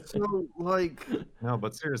 So like, No,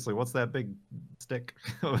 but seriously, what's that big stick?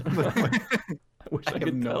 I wish I have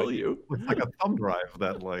could no tell idea. you. It's like a thumb drive,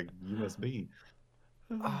 that like USB.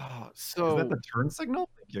 so Is that the turn signal?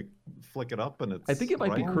 You flick it up and it's. I think it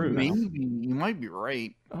might be right? cruise. maybe you might be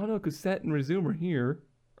right. Oh no, because set and resume are here.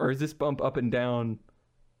 Or is this bump up and down?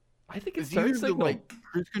 I think it's It's either turn the signal. like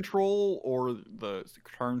cruise control or the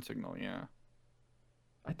turn signal. Yeah.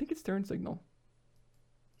 I think it's turn signal.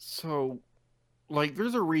 So, like,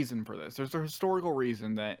 there's a reason for this. There's a historical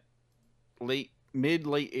reason that late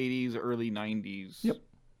 80s, early 90s. Yep.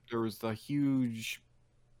 There was the huge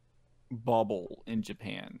bubble in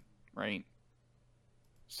Japan, right?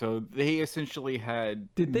 So they essentially had.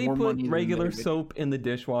 Did they more put money than regular they- soap in the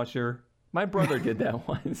dishwasher? My brother did that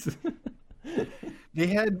once. They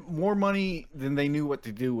had more money than they knew what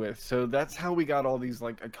to do with. So that's how we got all these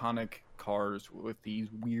like iconic cars with these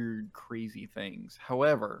weird, crazy things.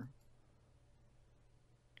 However,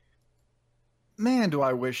 man, do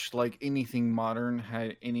I wish like anything modern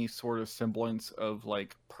had any sort of semblance of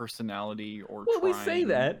like personality or. Well, we say trying.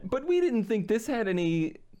 that, but we didn't think this had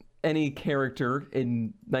any character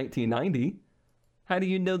in 1990. How do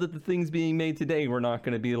you know that the things being made today were not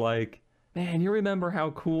going to be like, man, you remember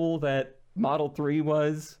how cool that Model 3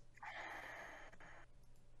 was?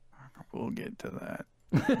 We'll get to that.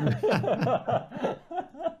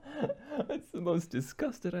 That's the most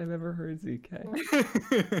disgusted I've ever heard,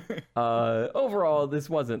 ZK. Overall, this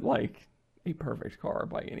wasn't like a perfect car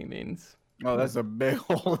by any means. Oh, that's a big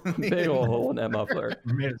hole. In the Big ol' hole in that muffler.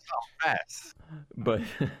 You made it sound fast. But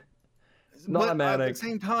But automatic. at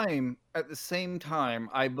the same time,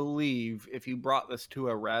 I believe if you brought this to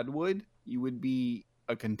a Radwood, you would be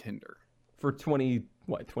a contender. for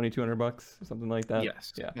 $2,200 or something like that.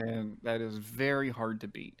 Yes. Yeah. And that is very hard to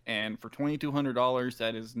beat. And for $2,200,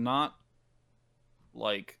 that is not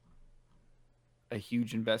like a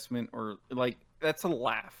huge investment or like that's a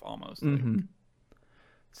laugh almost. Like, hmm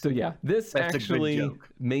So yeah, this That's a good actually joke.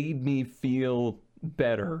 made me feel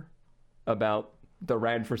better about the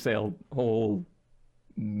Rad for Sale whole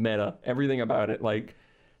meta, everything about it. Like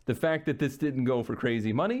the fact that this didn't go for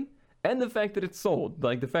crazy money, and the fact that it's sold.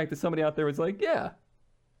 Like the fact that somebody out there was like, yeah,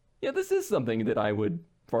 this is something that I would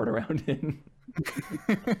fart around in.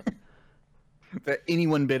 that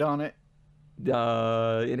anyone bid on it.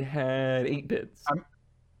 It had 8 bids.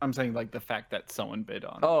 I'm saying like the fact that someone bid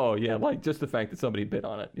on it. Oh yeah, like just the fact that somebody bid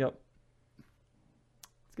on it. Yep.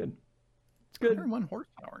 It's good. It's good. 101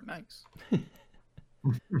 horsepower. Nice.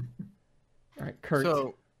 All right, Kurt.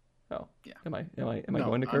 So, Oh, yeah. Am I no,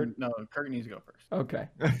 going to Kurt? no, Kurt needs to go first. Okay.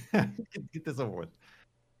 Get this over with.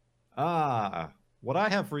 What I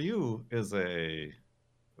have for you is a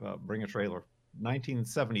bring a trailer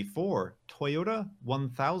 1974 Toyota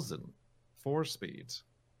 1000 4-speed.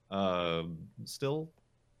 Still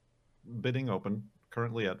bidding open.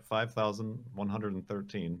 Currently at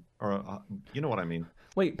 5,113. Or you know what I mean.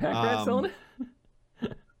 Wait, Pack Rat selling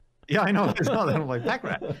it? Yeah, I know. I'm like Pack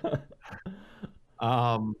Rat.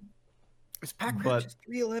 Is Pack but- just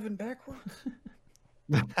 311 backwards?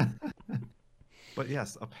 But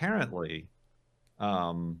yes, apparently,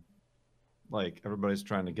 like everybody's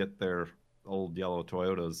trying to get their old yellow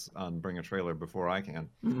Toyotas on Bring a Trailer before I can,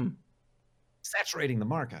 saturating the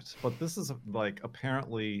market. But this is like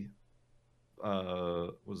apparently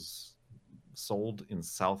was sold in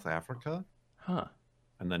South Africa Huh.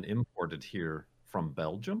 and then imported here from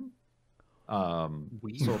Belgium.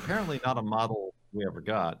 Weird. So apparently not a model we ever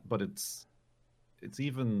got, but it's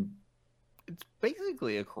even It's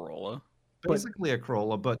basically a Corolla. basically a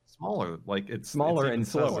Corolla, but smaller. Like it's Smaller even and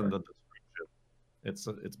says in slower. the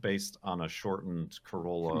description, it's based on a shortened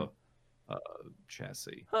Corolla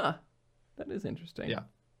chassis. Huh. That is interesting. Yeah.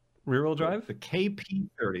 Rear wheel drive? The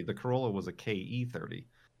KP30, the Corolla was a KE30.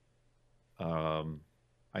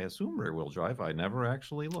 I assume rear wheel drive. I never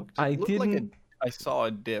actually looked. I Looked like didn't I saw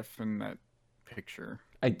a diff in that picture.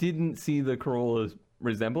 I didn't see the Corolla's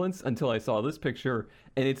resemblance until I saw this picture,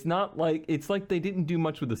 and it's not like it's like they didn't do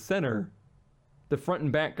much with the center. The front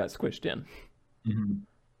and back got squished in. Mhm.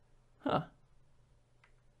 Huh.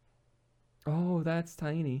 Oh, that's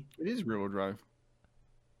tiny. It is rear wheel drive.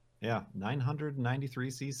 Yeah, 993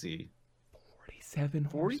 cc. 47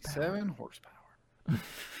 47 horsepower.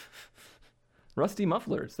 Rusty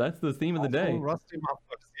mufflers. That's the theme of the Also day. Rusty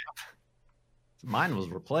mufflers. Yeah. Mine was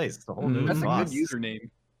replaced. The whole new That's a good boss. username.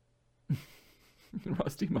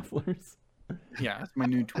 Rusty mufflers. Yeah, that's my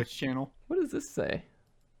new Twitch channel. What does this say?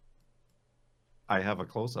 I have a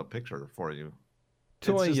close-up picture for you. It's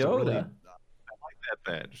Toyota. just a really- I like that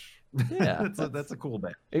badge. Yeah, that's a cool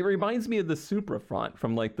badge. It reminds me of the Supra font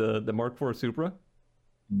from like the Mark IV Supra.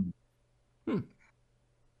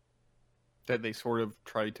 That they sort of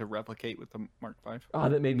tried to replicate with the Mark V. Ah,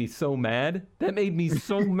 that made me so mad. That made me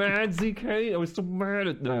so mad, ZK. I was so mad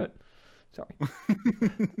at that. Sorry.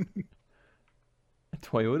 A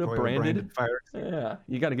Toyota branded. fire. Yeah,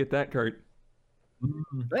 you got to get that, Kurt.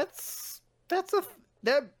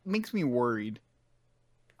 That makes me worried.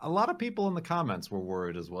 A lot of people in the comments were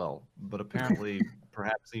worried as well, but apparently,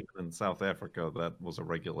 perhaps even in South Africa, that was a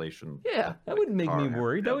regulation. Yeah, that wouldn't make me car had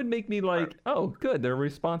worried. to That have- would make me like, oh, good, they're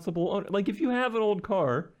responsible. Like, if you have an old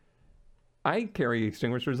car, I carry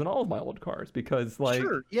extinguishers in all of my old cars because, like,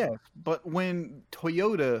 Sure, yes, but when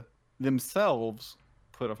Toyota themselves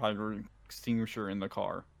put a fire extinguisher in the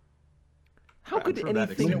car, how I'm could sure that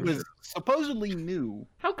anything? when it was supposedly new,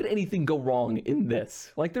 How could anything go wrong in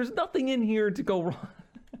this? Like, there's nothing in here to go wrong.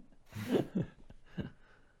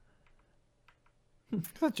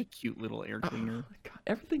 such a cute little air cleaner. Oh my God,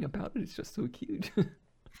 everything about it is just so cute.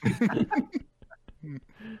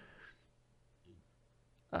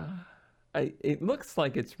 It looks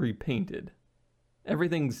like it's repainted.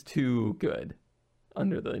 Everything's too good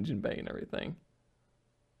under the engine bay and everything.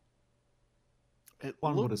 It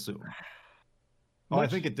One looked- would assume. Oh, I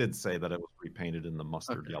Much- think it did say that it was repainted in the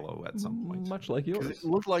mustard yellow at some point. Much like 'cause yours. it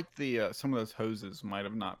looked like the some of those hoses might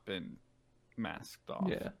have not been masked off.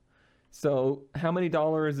 Yeah. So, how many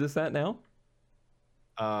dollars is this at now?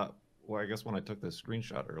 Well, I guess when I took this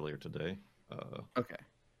screenshot earlier today, Okay.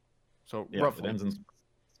 So yeah, roughly. it ends in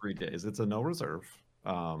 3 days. It's a no reserve.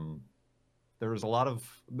 There was a lot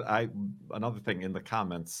of another thing in the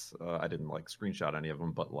comments. I didn't like screenshot any of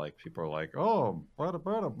them, but like people are like, "Oh, but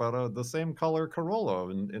the same color Corolla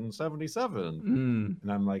in '77,"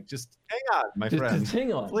 and I'm like, "Just hang on, my friend, Just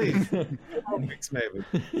hang on. please, 4 weeks maybe."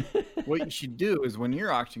 What you should do is when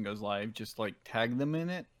your auction goes live, just like tag them in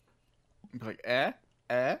it. Be like,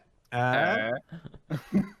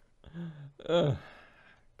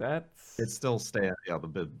 That's It's still staying. Yeah, the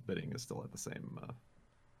bidding is still at the same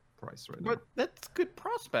price right now. But that's good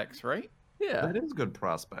prospects, right? yeah. That is good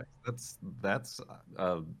prospect. That's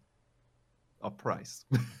a price.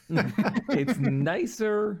 It's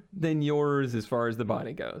nicer than yours as far as the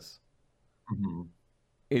body goes. Mhm.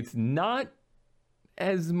 It's not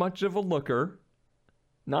as much of a looker.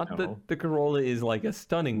 Not No. that the Corolla is like a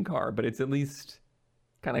stunning car, but it's at least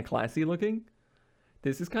kind of classy looking.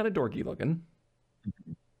 This is kind of dorky looking.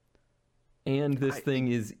 And this thing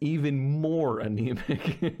is even more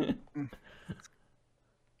anemic.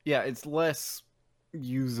 Yeah, it's less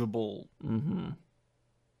usable. hmm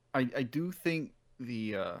I do think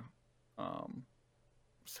the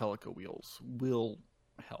Celica wheels will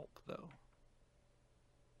help though.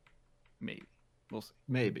 Maybe. We'll see.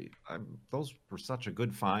 Maybe. Those were such a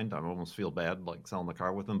good find. I almost feel bad like selling the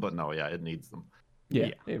car with them, but no, yeah, it needs them. Yeah,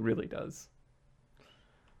 Yeah. it really does.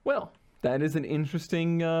 Well, that is an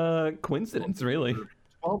interesting coincidence, really.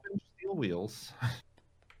 12-inch steel wheels.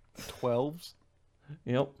 12s.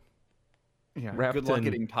 Yep. Yeah. Wrapped Good luck in-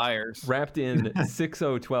 getting tires. Wrapped in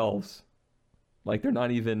 6012s. Like they're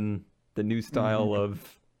not even the new style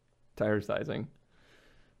of tire sizing.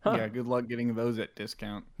 Huh. Yeah. Good luck getting those at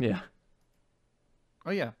discount. Yeah.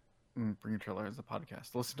 Oh yeah. Bring Your Trailer as a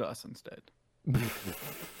podcast. Listen to us instead.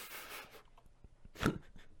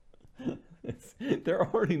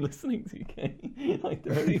 They're already listening, ZK. Like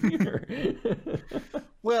they're already here.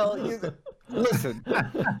 Well, listen.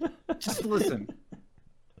 Just listen.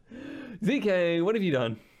 ZK, what have you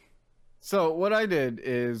done? So what I did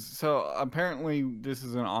is, so apparently this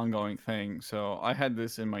is an ongoing thing. So I had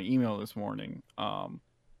this in my email this morning.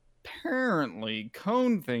 Apparently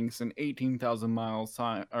Cone thinks an 18,000 mile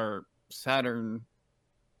Saturn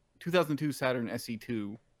 2002 Saturn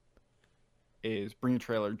SE2 is Bring a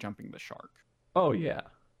Trailer jumping the shark. Oh yeah.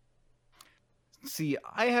 See,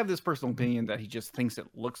 I have this personal opinion that he just thinks it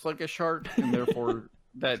looks like a shark, and therefore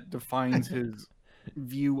that defines his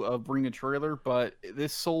view of Bring a Trailer. But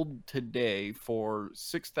this sold today for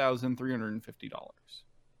 $6,350,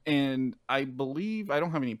 and I believe, I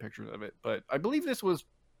don't have any pictures of it, but I believe this was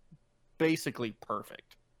basically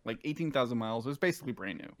perfect. Like 18,000 miles, it was basically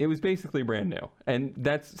brand new. It was basically brand new, and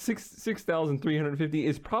that's 6,350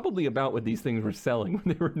 is probably about what these things were selling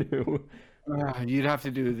when they were new. You'd have to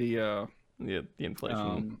do the Yeah, the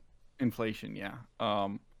inflation. inflation, yeah.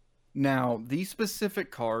 Now these specific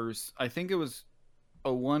cars, I think it was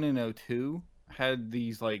 01 and 02, had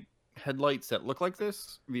these like headlights that look like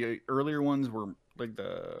this. The earlier ones were like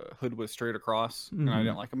the hood was straight across, and I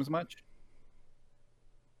didn't like them as much.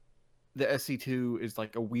 The SC2 is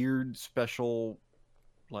like a weird special,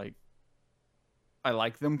 like, I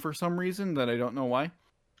like them for some reason that I don't know why.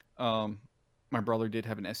 My brother did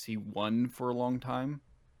have an SC1 for a long time,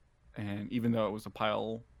 and even though it was a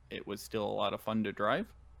pile, it was still a lot of fun to drive.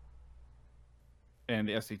 And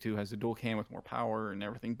the SC2 has a dual cam with more power and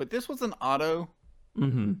everything, but this was an auto,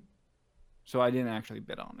 so I didn't actually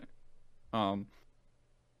bid on it.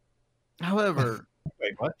 However,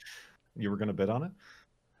 Wait, what? You were going to bid on it?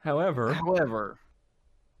 However,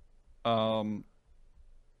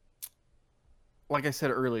 like I said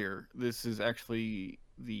earlier, this is actually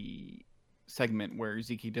the segment where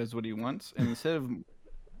Zeke does what he wants, and instead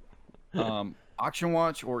of auction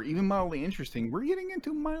watch or even mildly interesting, we're getting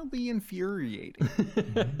into mildly infuriating.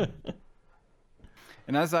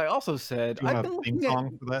 And as I also said, Do you I've have been a theme looking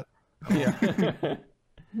song for that? Yeah.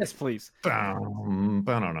 Yes, please. I don't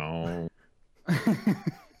know.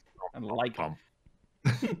 I like them.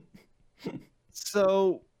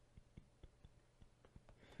 So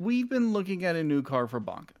we've been looking at a new car for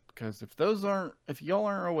Bonka, because if y'all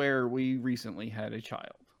aren't aware, we recently had a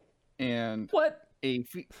child, and what? a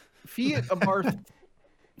Fiat Abarth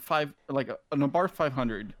an Abarth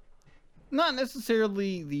 500, not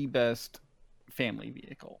necessarily the best family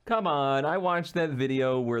vehicle. Come on, I watched that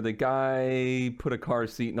video where the guy put a car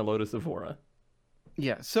seat in a Lotus Evora.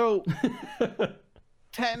 Yeah, so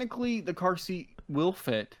technically the car seat will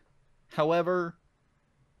fit. However,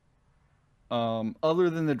 other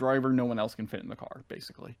than the driver, no one else can fit in the car,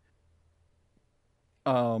 basically.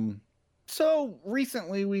 So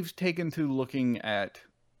recently we've taken to looking at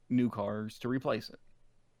new cars to replace it,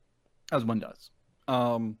 as one does.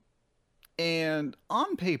 And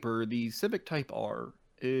on paper, the Civic Type R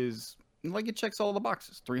is like, it checks all the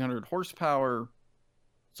boxes. 300 horsepower.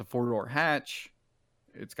 It's a 4-door hatch.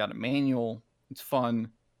 It's got a manual. It's fun.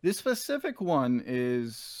 This specific one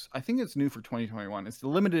is, I think it's new for 2021. It's the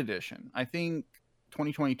limited edition. I think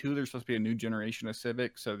 2022, there's supposed to be a new generation of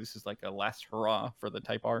Civic, so this is like a last hurrah for the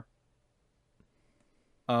Type R.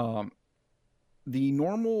 The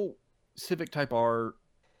normal Civic Type R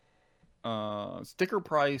sticker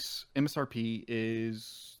price MSRP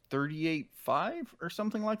is $38,500 or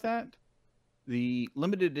something like that. The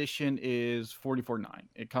limited edition is $44,900.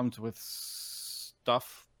 It comes with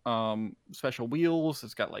stuff, special wheels.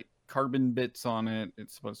 It's got like carbon bits on it.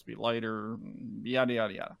 It's supposed to be lighter, yada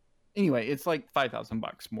yada yada. Anyway, it's like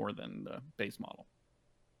 $5,000 more than the base model,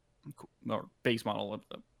 or base model of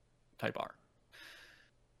the Type R.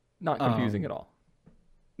 Not confusing at all.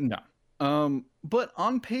 No. But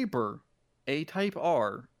on paper, a Type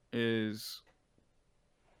R is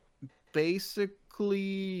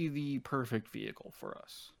basically the perfect vehicle for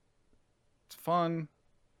us. It's fun.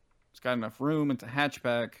 It's got enough room. It's a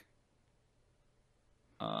hatchback.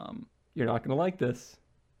 You're not going to like this.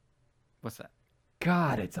 What's that?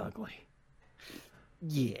 God, it's ugly.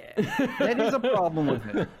 Yeah, that is a problem with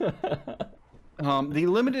it. The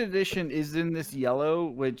limited edition is in this yellow,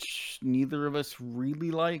 which neither of us really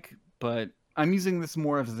like, but I'm using this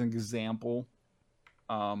more as an example.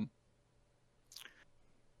 All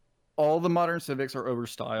the modern Civics are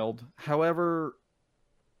overstyled. However,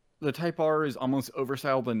 the Type R is almost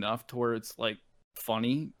overstyled enough to where it's like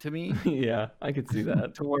funny to me. Yeah, I could see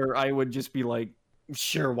that. To where I would just be like,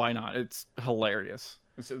 sure, why not? It's hilarious.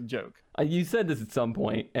 It's a joke. You said this at some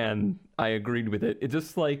point, and I agreed with it. It's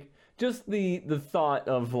just like the thought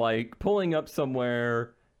of like pulling up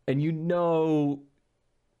somewhere, and you know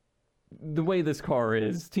the way this car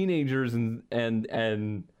is, teenagers and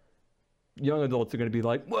young adults are going to be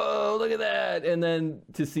like, "Whoa, look at that!" And then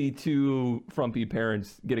to see two frumpy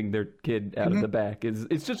parents getting their kid out of the back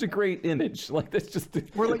it's just a great image. Like that's just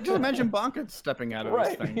Or like just imagine Bonka stepping out of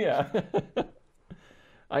right. this thing. Yeah,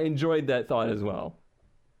 I enjoyed that thought as well.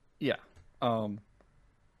 Yeah.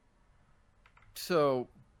 So,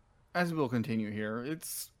 as we'll continue here,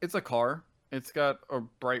 it's a car. It's got a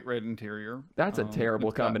bright red interior. That's a terrible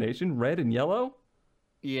it's got- combination. Red and yellow.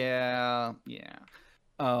 Yeah.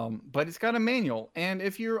 But it's got a manual, and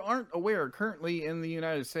if you aren't aware, currently in the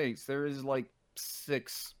United States, there is like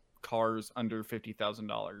 6 cars under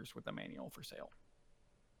 $50,000 with a manual for sale.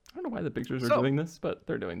 I don't know why the pictures are So- doing this, but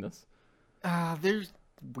they're doing this. There's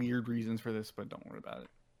weird reasons for this, but don't worry about it.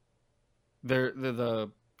 The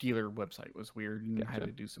dealer website was weird and had Gotcha.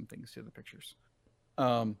 to do some things to the pictures.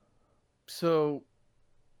 So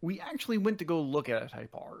we actually went to go look at a Type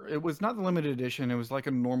R. It was not the limited edition. It was like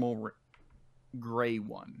a normal gray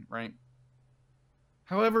one, right?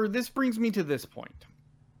 However, this brings me to this point.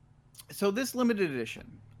 So this limited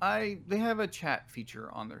edition, they have a chat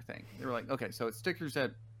feature on their thing. They were like, okay, so it stickers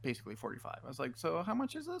at basically 45. I was like, so how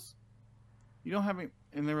much is this? You don't have any,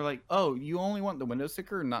 and they were like, oh, you only want the window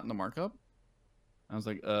sticker and not in the markup? I was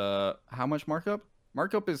like, how much markup?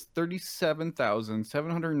 Markup is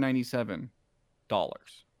 $37,797.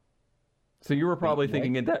 So you were probably what?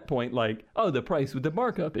 thinking at that point, like, oh, the price with the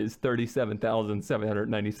markup is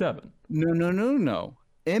 $37,797. No.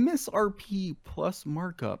 MSRP plus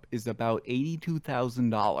markup is about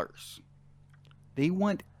 $82,000. They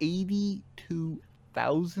want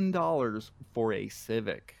 $82,000 for a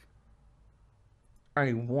Civic.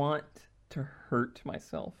 I want to hurt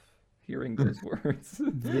myself hearing those words.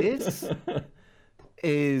 This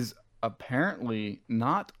is apparently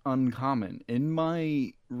not uncommon. In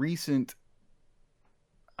my recent,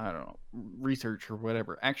 I don't know, research or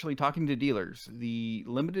whatever, actually talking to dealers, the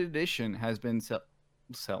limited edition has been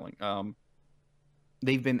selling.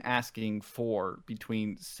 They've been asking for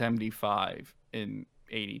between $75,000 and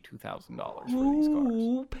 $82,000 for these cars.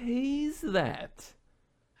 Who pays that?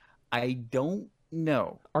 I don't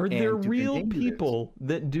know. Are And there to real continue this- people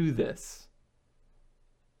that do this?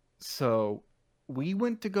 So we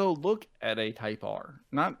went to go look at a Type R,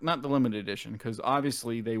 not the limited edition, because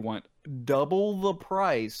obviously they want double the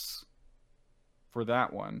price for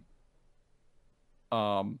that one.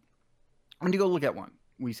 I went to go look at one.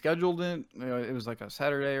 We scheduled it. It was like a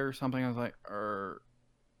Saturday or something. I was like,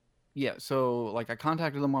 yeah. So like I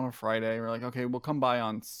contacted them on a Friday. We're like, okay, we'll come by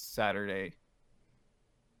on Saturday.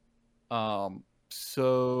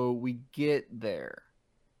 So we get there.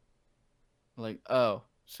 Like, oh,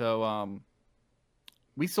 so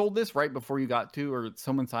we sold this right before you got to, or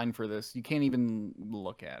someone signed for this. You can't even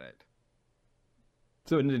look at it.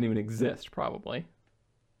 So it didn't even exist, probably.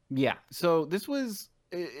 Yeah. So this was,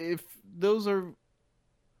 if those are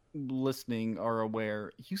listening are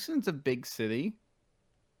aware, Houston's a big city.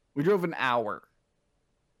 We drove an hour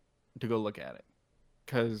to go look at it,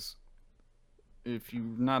 because if you're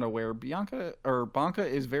not aware, Bonka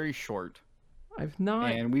is very short, I've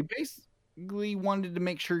not. and we basically wanted to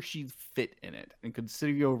make sure she fit in it and could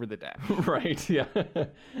see over the dash. Right, yeah.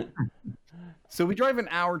 So we drive an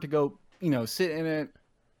hour to go, sit in it.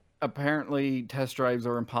 Apparently, test drives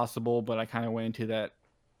are impossible, but I kind of went into that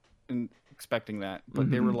and expecting that.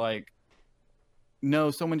 But they were like,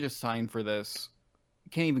 "No, someone just signed for this.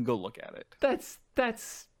 Can't even go look at it." That's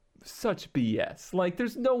such BS. Like,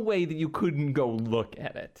 there's no way that you couldn't go look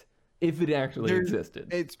at it if it actually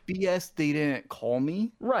existed. It's BS. They didn't call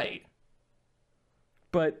me. Right.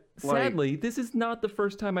 But sadly, this is not the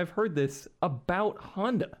first time I've heard this about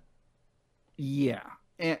Honda. Yeah,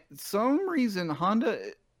 and some reason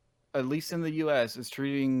Honda, at least in the U.S., is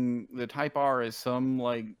treating the Type R as some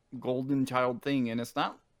like golden child thing, and it's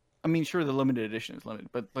not. I mean, sure, the limited edition is limited,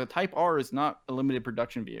 but the Type R is not a limited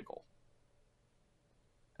production vehicle.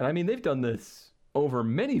 And I mean, they've done this over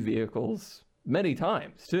many vehicles many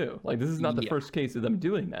times, too. Like, this is not the first case of them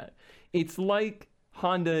doing that. It's like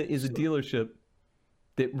Honda is a dealership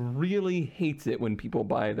that really hates it when people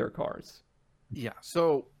buy their cars. Yeah.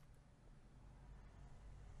 So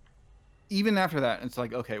even after that, it's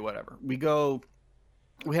like, okay, whatever. We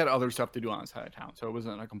had other stuff to do on the side of town, so it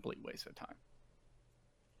wasn't a complete waste of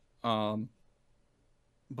time.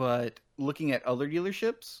 But looking at other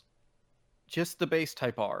dealerships, just the base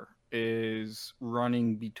Type R is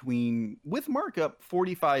running between, with markup,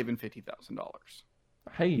 $45,000 and $50,000.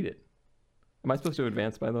 I hate it. Am I supposed to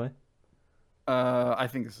advance, by the way? I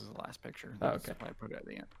think this is the last picture. Oh, That's okay. why I put it at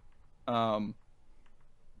the end.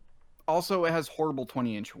 Also, it has horrible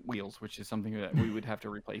 20-inch wheels, which is something that we would have to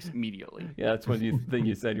replace immediately. Yeah, that's one thing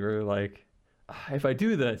you said. You were like, if I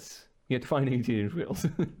do this, you have to find 18-inch wheels.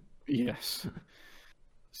 Yes.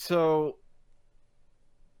 So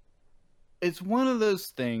it's one of those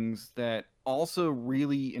things that also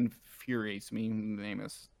really infuriates me in the name of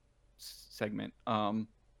this segment.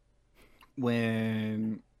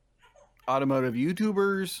 When automotive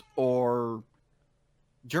YouTubers or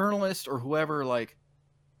journalists or whoever, like,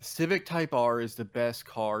 Civic Type R is the best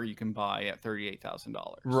car you can buy at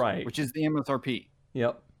 $38,000. Right. Which is the MSRP.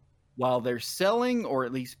 Yep. While they're selling, or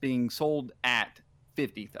at least being sold at,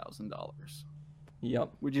 $50,000.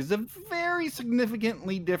 Yep. Which is a very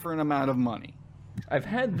significantly different amount of money. I've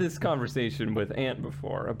had this conversation with Ant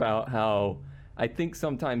before about how I think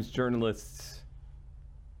sometimes journalists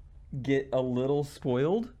get a little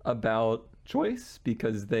spoiled about choice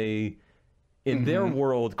because they, in their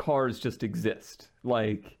world, cars just exist.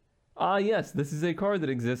 Like, yes, this is a car that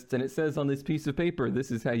exists and it says on this piece of paper, this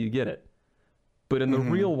is how you get it. But in the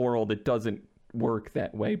real world, it doesn't work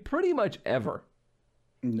that way pretty much ever.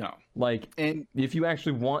 No. Like, And if you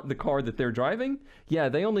actually want the car that they're driving, yeah,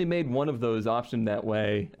 they only made one of those option that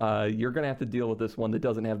way. You're going to have to deal with this one that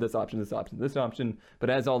doesn't have this option, this option, this option, but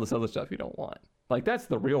has all this other stuff you don't want. Like, that's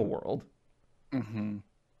the real world.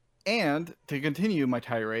 and to continue my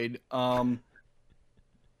tirade,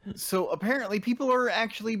 so apparently people are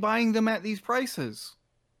actually buying them at these prices.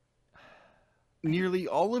 Nearly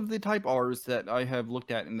all of the Type Rs that I have looked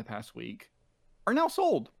at in the past week are now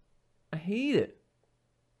sold. I hate it.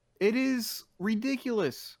 It is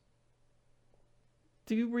ridiculous.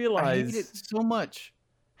 Do you I realize hate it so much.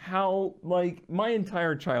 how, like, my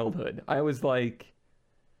entire childhood, I was like,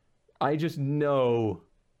 I just know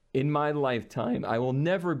in my lifetime I will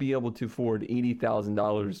never be able to afford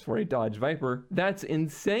 $80,000 for a Dodge Viper. That's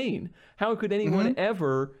insane. How could anyone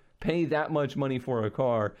ever pay that much money for a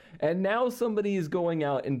car? And now somebody is going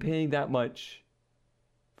out and paying that much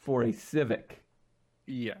for a Civic.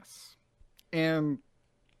 Yes. And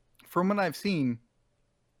from what I've seen,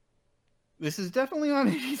 this is definitely not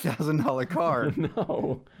an $80,000 car.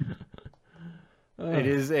 No. It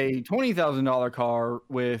is a $20,000 car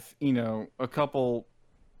with, you know, a couple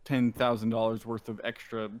 $10,000 worth of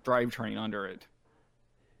extra drivetrain under it.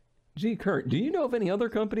 Gee, Kurt, do you know of any other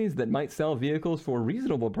companies that might sell vehicles for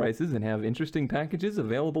reasonable prices and have interesting packages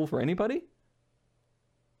available for anybody?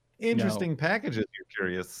 Interesting packages you're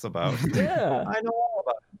curious about. Yeah. I know all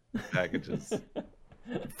about packages.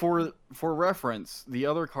 For reference, the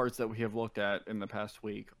other cars that we have looked at in the past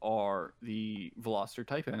week are the Veloster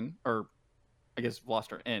Type N, or I guess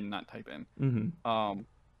Veloster N, not Type N. Mm-hmm.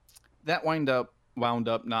 That wound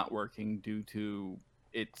up not working due to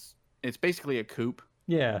it's basically a coupe,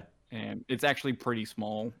 Yeah. and it's actually pretty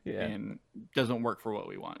small, Yeah. and doesn't work for what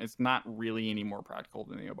we want. It's not really any more practical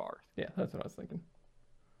than the Abarth, Yeah, that's what I was thinking.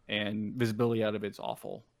 and visibility out of it's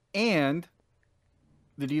awful. And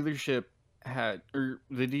the dealership the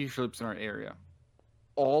dealerships in our area,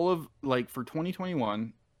 all of, like, for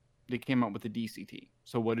 2021, they came out with the DCT.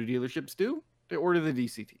 So what do dealerships do? They order the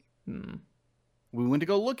DCT. Hmm. We went to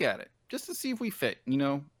go look at it just to see if we fit, you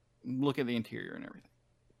know, look at the interior and everything.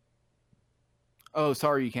 Oh,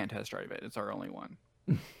 sorry, you can't test drive it. It's our only one.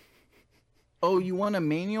 Oh, you want a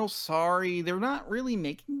manual? Sorry, they're not really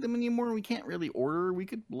making them anymore. We can't really order. We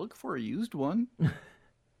could look for a used one.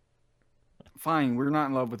 Fine, we're not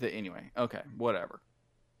in love with it anyway. Okay, whatever.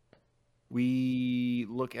 We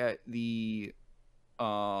look at the,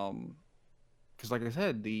 because like I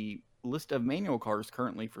said, the list of manual cars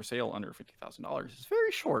currently for sale under $50,000 is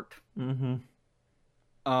very short. Mm-hmm.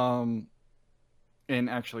 And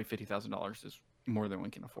actually $50,000 is more than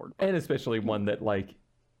we can afford. And especially one that, like,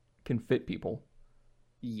 can fit people.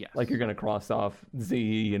 Yes. Like, you're going to cross off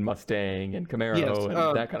Z and Mustang and Camaro Yes,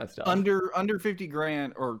 and that kind of stuff. under 50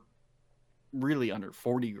 grand, or really under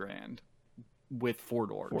 40 grand with 4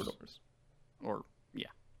 doors. 4 doors. Or, yeah.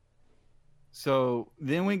 So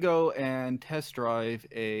then we go and test drive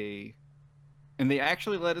and they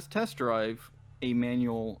actually let us test drive a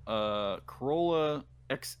manual Corolla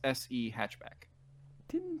XSE hatchback.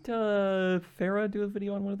 Didn't Farah do a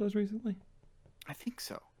video on one of those recently? I think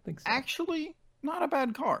so. I think so. Actually, not a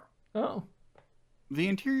bad car. Oh. The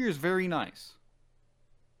interior is very nice.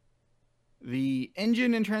 The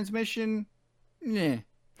engine and transmission, nah.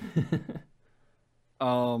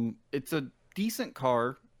 It's a decent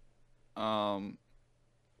car.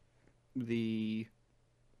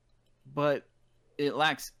 But it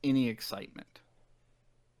lacks any excitement.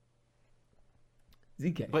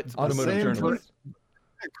 ZK, But automotive same journalist.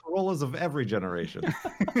 Corollas of every generation.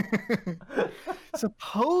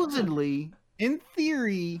 Supposedly, in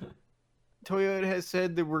theory, Toyota has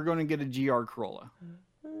said that we're going to get a GR Corolla.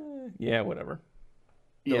 Yeah, whatever.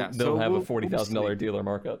 Yeah, They'll have a $40,000 we'll see. dealer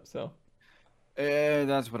markup. So,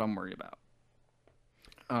 That's what I'm worried about.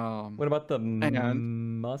 what about the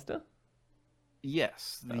and- Mazda?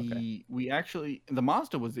 Yes, Okay. the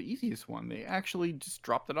Mazda was the easiest one. They actually just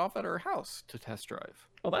dropped it off at our house to test drive.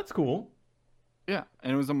 Oh, that's cool. Yeah,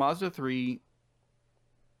 and it was a Mazda 3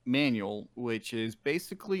 manual, which is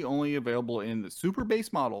basically only available in the super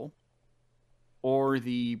base model or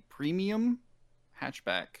the premium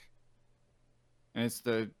hatchback. And it's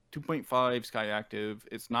the 2.5 Skyactiv.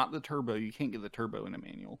 It's not the turbo. You can't get the turbo in a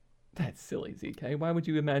manual. That's silly, ZK. Why would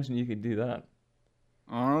you imagine you could do that?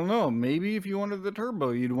 I don't know. Maybe if you wanted the turbo,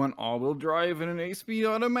 you'd want all-wheel drive and an 8-speed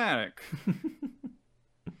automatic.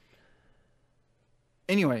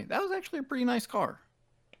 Anyway, that was actually a pretty nice car.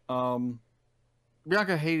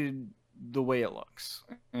 Bianca hated the way it looks,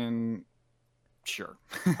 and sure.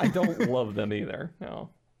 I don't love them either. No.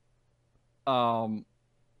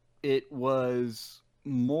 It was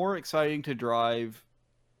more exciting to drive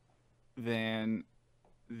than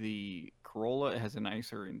the Corolla. It has a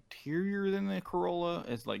nicer interior than the Corolla.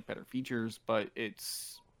 It's like better features, but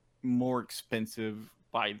it's more expensive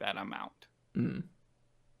by that amount. Mm.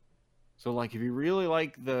 So like if you really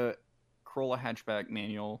like the Corolla hatchback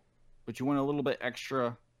manual, but you want a little bit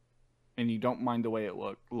extra and you don't mind the way it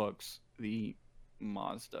looks, the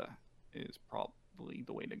Mazda is probably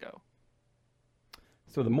the way to go.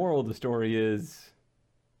 So the moral of the story is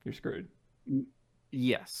you're screwed.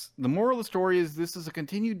 Yes. The moral of the story is this is a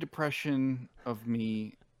continued depression of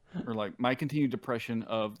me, or like my continued depression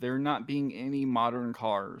of there not being any modern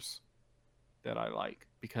cars that I like.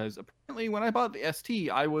 Because apparently when I bought the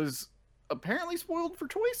ST, I was apparently spoiled for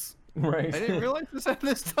choice. Right. I didn't realize this at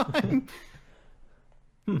this time.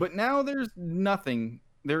 But now there's nothing.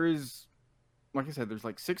 There is, like I said, there's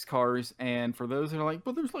like 6 cars. And for those that are like,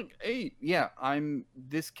 but there's like 8. Yeah, I'm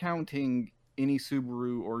discounting any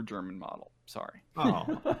Subaru or German model. Sorry. Oh,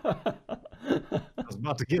 I was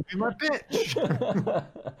about to give you my pitch.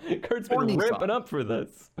 Kurt's Or been Nissan. ripping up for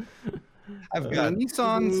this. I've No got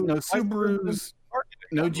Nissans, no Subarus,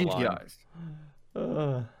 no down the line.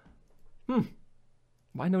 GTIs.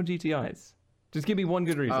 Why no GTIs? Just give me one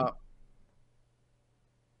good reason.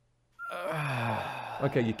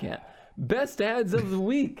 Okay, you can't. Best ads of the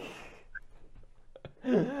week.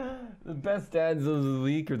 The best ads of the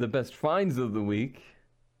week, or the best finds of the week,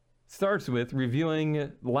 starts with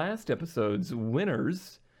reviewing last episode's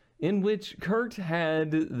winners, in which Kurt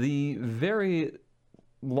had the very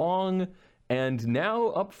long and now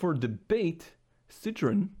up for debate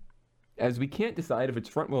Citroen, as we can't decide if it's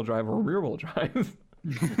front-wheel drive or rear-wheel drive.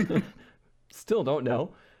 Still don't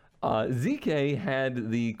know. ZK had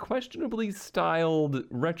the questionably styled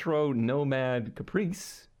retro Nomad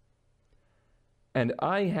Caprice, and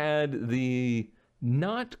I had the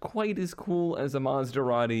not quite as cool as a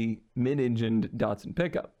Maserati mid-engined Datsun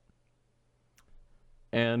pickup.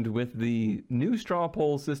 And with the new straw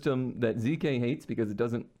poll system that ZK hates because it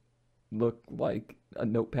doesn't look like a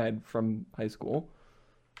notepad from high school,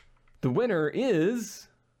 the winner is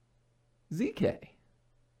ZK.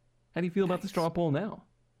 How do you feel about the straw poll now?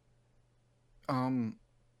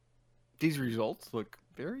 These results look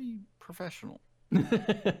very professional.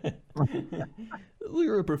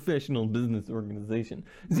 We're a professional business organization.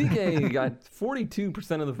 ZK got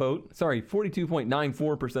 42% of the vote. Sorry,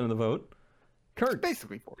 42.94% of the vote. Kurt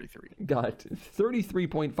Basically 43. got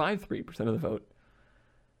 33.53% of the vote.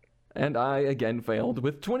 And I again failed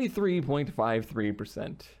with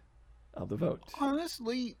 23.53% of the vote.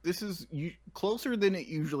 Honestly, this is closer than it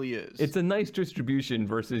usually is. It's a nice distribution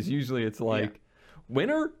versus usually it's like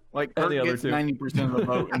winner? like and Kurt the other gets two. 90% of the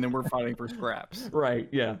vote, and then we're fighting for scraps. Right,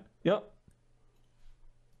 yeah. Yep.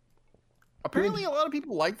 Apparently, a lot of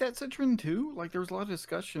people like that Citroen too. Like, there was a lot of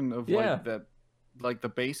discussion of Yeah. like that, like the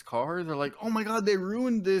base car. They're like, "Oh my god, they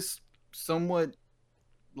ruined this somewhat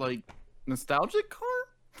like nostalgic car."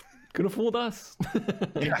 Could have fooled us.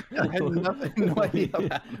 Yeah, I had nothing, no idea about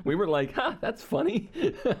it. We were like, "Ha, that's funny."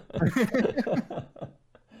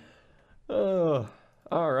 Oh,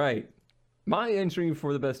 All right. My entry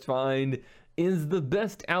for the best find is the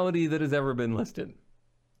best Audi that has ever been listed.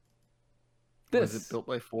 Was This it built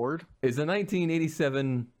by Ford? is a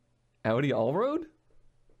 1987 Audi Allroad.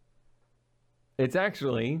 It's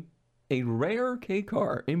actually a rare K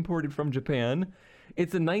car imported from Japan.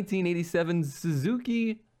 It's a 1987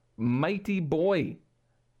 Suzuki Mighty Boy.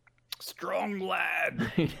 Strong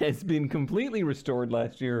lad. It has been completely restored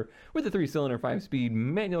last year with a 3-cylinder 5-speed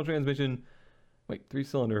manual transmission. Wait,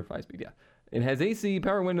 3-cylinder 5-speed, yeah. It has AC,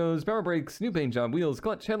 power windows, power brakes, new paint job, wheels,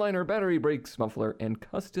 clutch, headliner, battery, brakes, muffler, and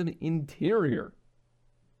custom interior.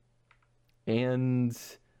 And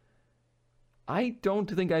I don't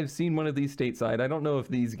think I've seen one of these stateside. I don't know if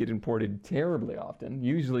these get imported terribly often.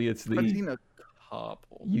 Usually it's I've seen the a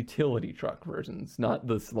couple. utility truck versions, not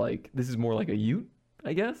this this is more like a ute,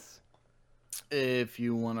 I guess. If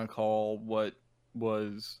you want to call what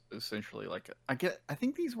was essentially like I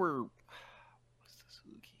think these were what's the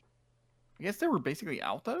Suzuki? I guess they were basically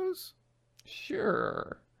Altos,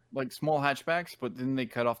 Sure. like small hatchbacks, but then they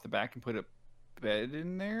cut off the back and put a bed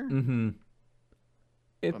in there. Mm-hmm.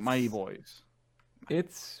 It's But Mighty Boys.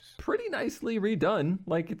 It's pretty nicely redone.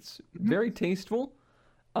 Like, it's very tasteful.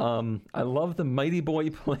 I love the Mighty Boy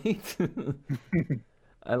plate.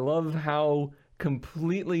 I love how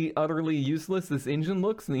completely, utterly useless this engine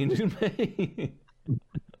looks in the engine bay.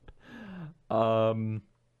 I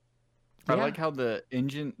Yeah. like how the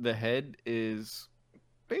head is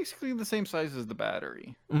basically the same size as the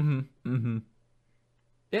battery. Yeah,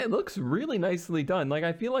 it looks really nicely done. Like,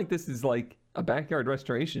 I feel like this is like a backyard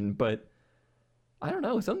restoration, but I don't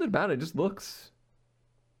know, something about it just looks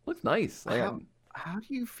nice. Like, How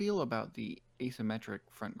do you feel about the asymmetric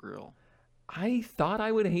front grille? I thought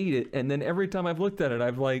I would hate it, and then every time I've looked at it,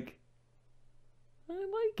 I've like, I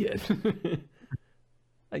like it.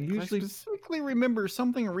 I I usually, specifically remember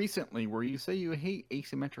something recently where you say you hate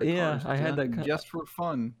asymmetric Yeah, cars. I had done that just for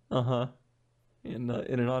fun. in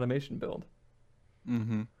an automation build.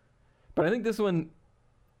 Mm-hmm. But I think this one,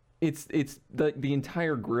 it's the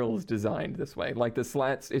entire grille is designed this way. Like the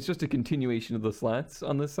slats, it's just a continuation of the slats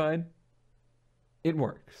on this side. It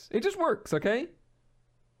works. It just works, okay?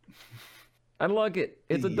 I like it.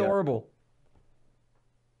 It's The, adorable.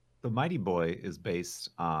 The Mighty Boy is based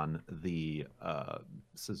on the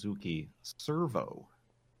Suzuki Servo.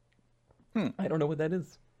 I don't know what that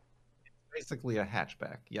is. Basically a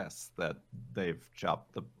hatchback, yes, that they've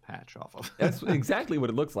chopped the hatch off of. That's exactly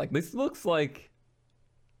what it looks like. This looks like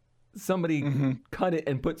somebody cut it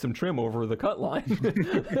and put some trim over the cut line.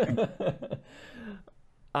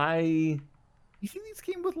 You think these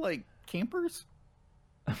came with like campers?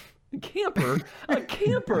 A camper? A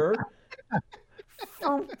camper?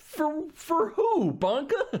 For who,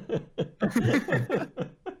 Bonka?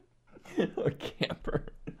 A camper.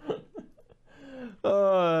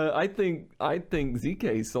 I think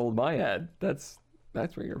ZK sold my ad. That's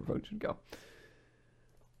where your vote should go.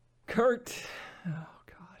 Kurt.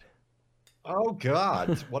 Oh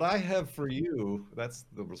God! What I have for you—that's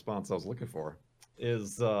the response I was looking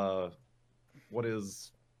for—is what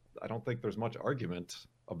is. I don't think there's much argument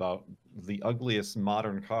about the ugliest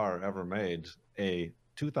modern car ever made. A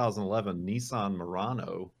 2011 Nissan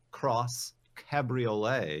Murano Cross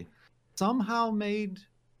Cabriolet, somehow made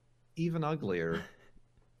even uglier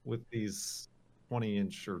with these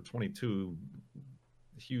 20-inch or 22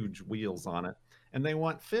 huge wheels on it, and they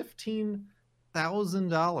want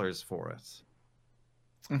 $15,000 for it.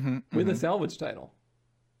 With a salvage title.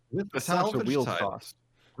 With the That's how much the salvage wheels title. cost.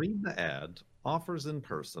 Read the ad. Offers in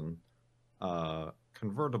person.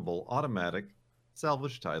 Convertible, automatic,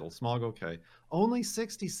 salvage title, smog okay. Only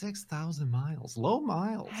 66,000 miles. Low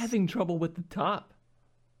miles. Having trouble with the top.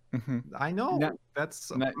 I know. Now-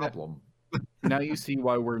 That's a now- problem. Now you see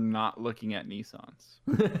why we're not looking at Nissans.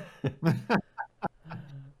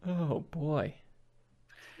 Oh boy.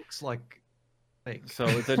 Looks like fake. So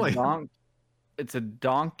it's a Like,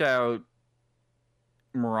 donked out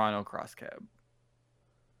Murano cross cab.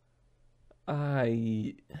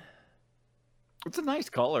 It's a nice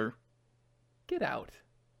color. Get out.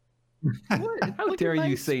 What? How Look dare you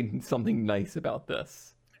nice. say something nice about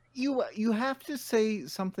this? You have to say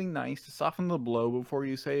something nice to soften the blow before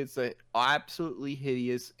you say it's a absolutely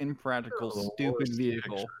hideous, impractical, Sure, the stupid worst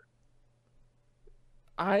vehicle.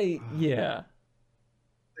 picture. Yeah.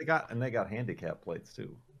 They got handicap plates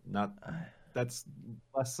too. Not that's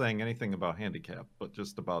less saying anything about handicap, but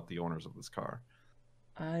just about the owners of this car.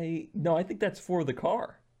 No, I think that's for the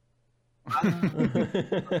car.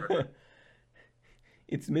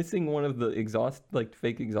 It's missing one of the exhaust, like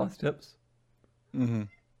fake exhaust tips. Mm-hmm.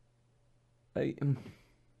 It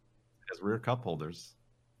has rear cup holders.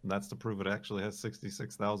 And that's to prove it actually has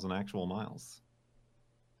 66,000 actual miles.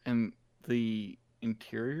 And the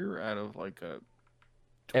interior out of like a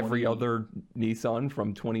Every 20 other Nissan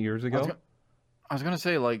from 20 years ago. I was gonna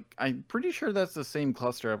say, like, I'm pretty sure that's the same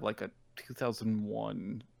cluster of like a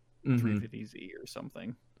 2001 Mhm. 350Z or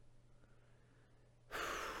something.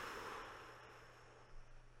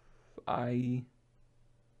 I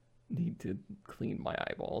need to clean my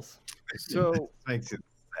eyeballs. So, It makes it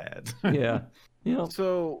sad. Yeah. Yeah.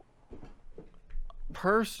 so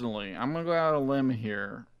personally, I'm gonna go out on a limb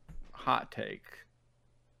here. Hot take.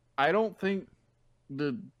 I don't think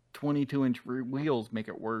the 22-inch wheels make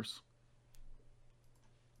it worse.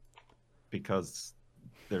 Because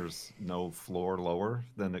there's no floor lower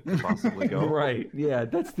than it could possibly go. Right. Yeah.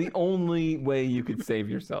 That's the only way you could save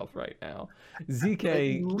yourself right now.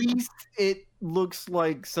 ZK. At least it looks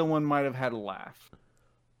like someone might have had a laugh.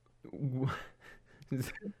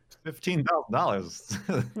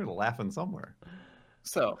 $15,000. They're laughing somewhere.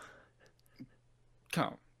 So,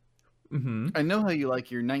 come. Mm-hmm. I know how you like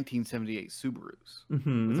your 1978 Subarus with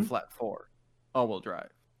Mm-hmm. a flat four, all-wheel drive.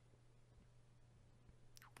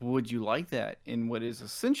 Would you like that in what is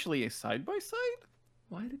essentially a side-by-side?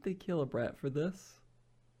 Why did they kill a brat for this?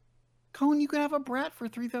 Cohen, you could have a Brat for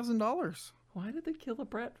 $3,000. Why did they kill a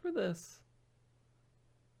brat for this?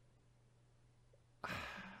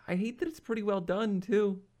 I hate that it's pretty well done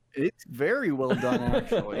too. It's very well done,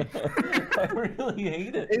 actually. I really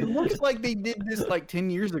hate it. It looks like they did this like 10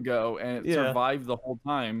 years ago and it Yeah. survived the whole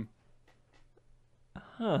time.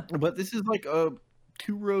 Huh. But this is like a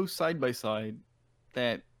 2-row side-by-side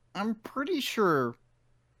that I'm pretty sure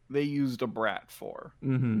they used a Brat for.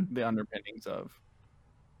 Mm-hmm. The underpinnings of,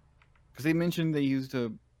 because they mentioned they used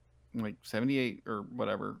a like 78 or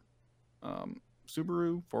whatever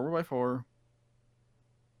Subaru 4x4.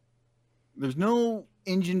 There's no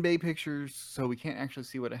engine bay pictures, so we can't actually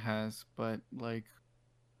see what it has, but like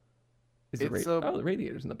Is it It's oh, the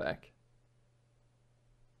radiator's in the back.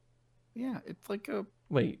 yeah, it's like a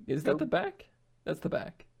Wait, is that the back? That's the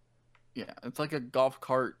back. it's like a golf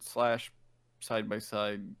cart slash side by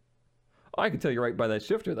side. Oh, I can tell you right by that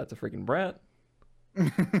shifter, that's a freaking brat.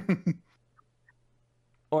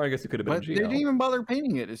 Or I guess it could have been But a they GL. didn't even bother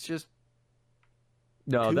painting it. It's just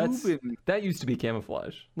No, tube that used to be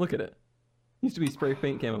camouflage. Look at it. Used to be spray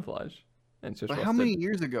paint camouflage. And it's just But how rusted. many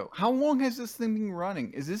years ago? How long has this thing been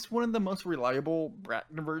running? Is this one of the most reliable Brat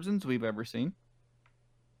conversions we've ever seen?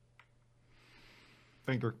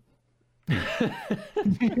 Finger.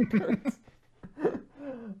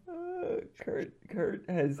 Kurt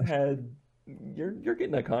has had. You're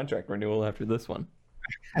getting a contract renewal after this one.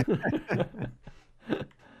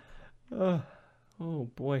 Oh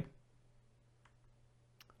boy.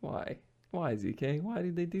 Why? Why, ZK? Why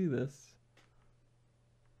did they do this?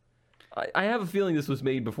 I have a feeling this was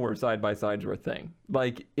made before side-by-sides were a thing.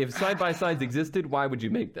 Like, if side-by-sides existed, why would you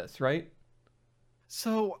make this, right?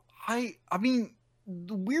 So I mean,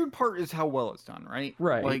 the weird part is how well it's done, right?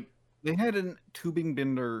 Right. Like they had a tubing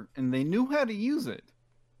bender and they knew how to use it.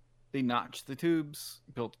 They notched the tubes,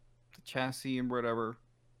 built the chassis and whatever.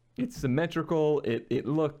 It's symmetrical. It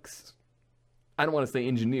looks, I don't want to say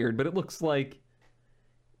engineered, but it looks like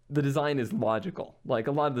the design is logical. Like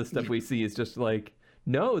a lot of the stuff we see is just like,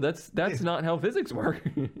 no, that's not how physics work.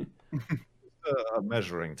 A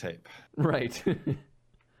measuring tape. Right.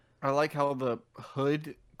 I like how the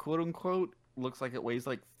hood, quote unquote, looks like it weighs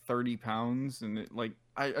like 30 pounds, and it like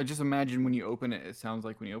I just imagine when you open it, it sounds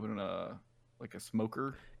like when you open a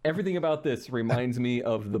smoker. Everything about this reminds me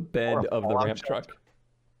of the bed Or a of the farm ramp shelter.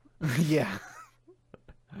 truck. Yeah.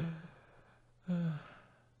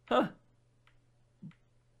 Huh.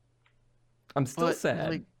 I'm still But, sad,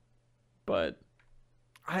 like, but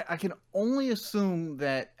I can only assume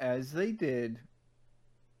that as they did,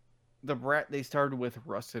 the Brat they started with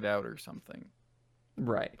rusted out or something,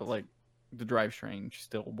 right. but like the drivetrain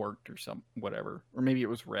still worked or some whatever, or maybe it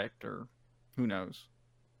was wrecked or who knows.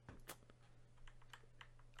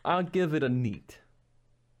 I'll give it a neat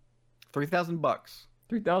 $3,000.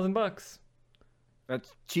 $3,000.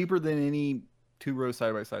 That's cheaper than any 2-row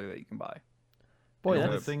side by side that you can buy. Boy, The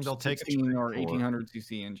only that's thing they'll take a 16 trade or for- 1800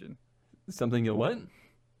 cc engine. something you'll what?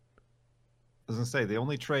 I was gonna say the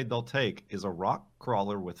only trade they'll take is a rock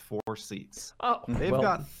crawler with 4 seats. Oh, They've well,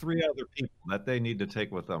 got 3 other people that they need to take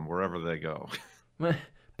with them wherever they go. but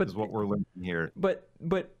Is what we're learning here. But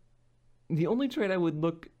the only trade I would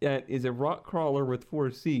look at is a rock crawler with 4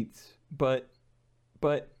 seats. But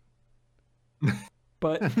but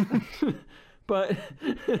But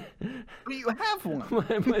you have one.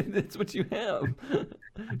 that's what you have.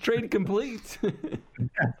 Trade complete.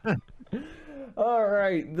 All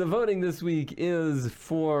right, the voting this week is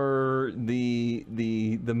for the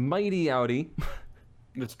mighty Audi,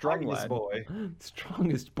 The strong Strongest lad. boy.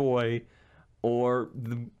 strongest boy, or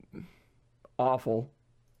the awful,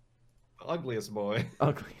 Ugliest boy.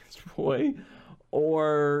 ugliest boy,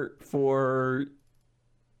 or for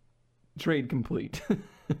trade complete.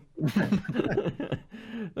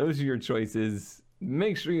 Those are your choices.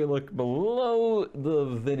 Make sure you look below the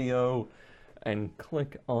video and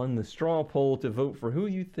click on the straw poll to vote for who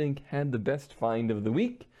you think had the best find of the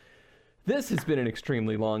week. This has been an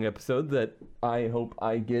extremely long episode that I hope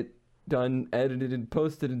I get done, edited, and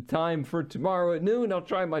posted in time for tomorrow at noon. I'll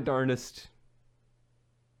try my darndest.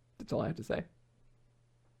 That's all I have to say.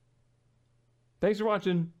 Thanks for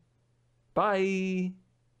watching. Bye.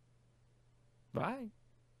 Bye.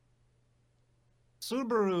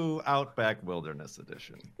 Subaru Outback Wilderness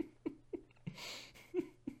Edition.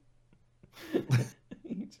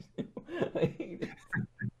 I hate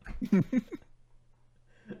it.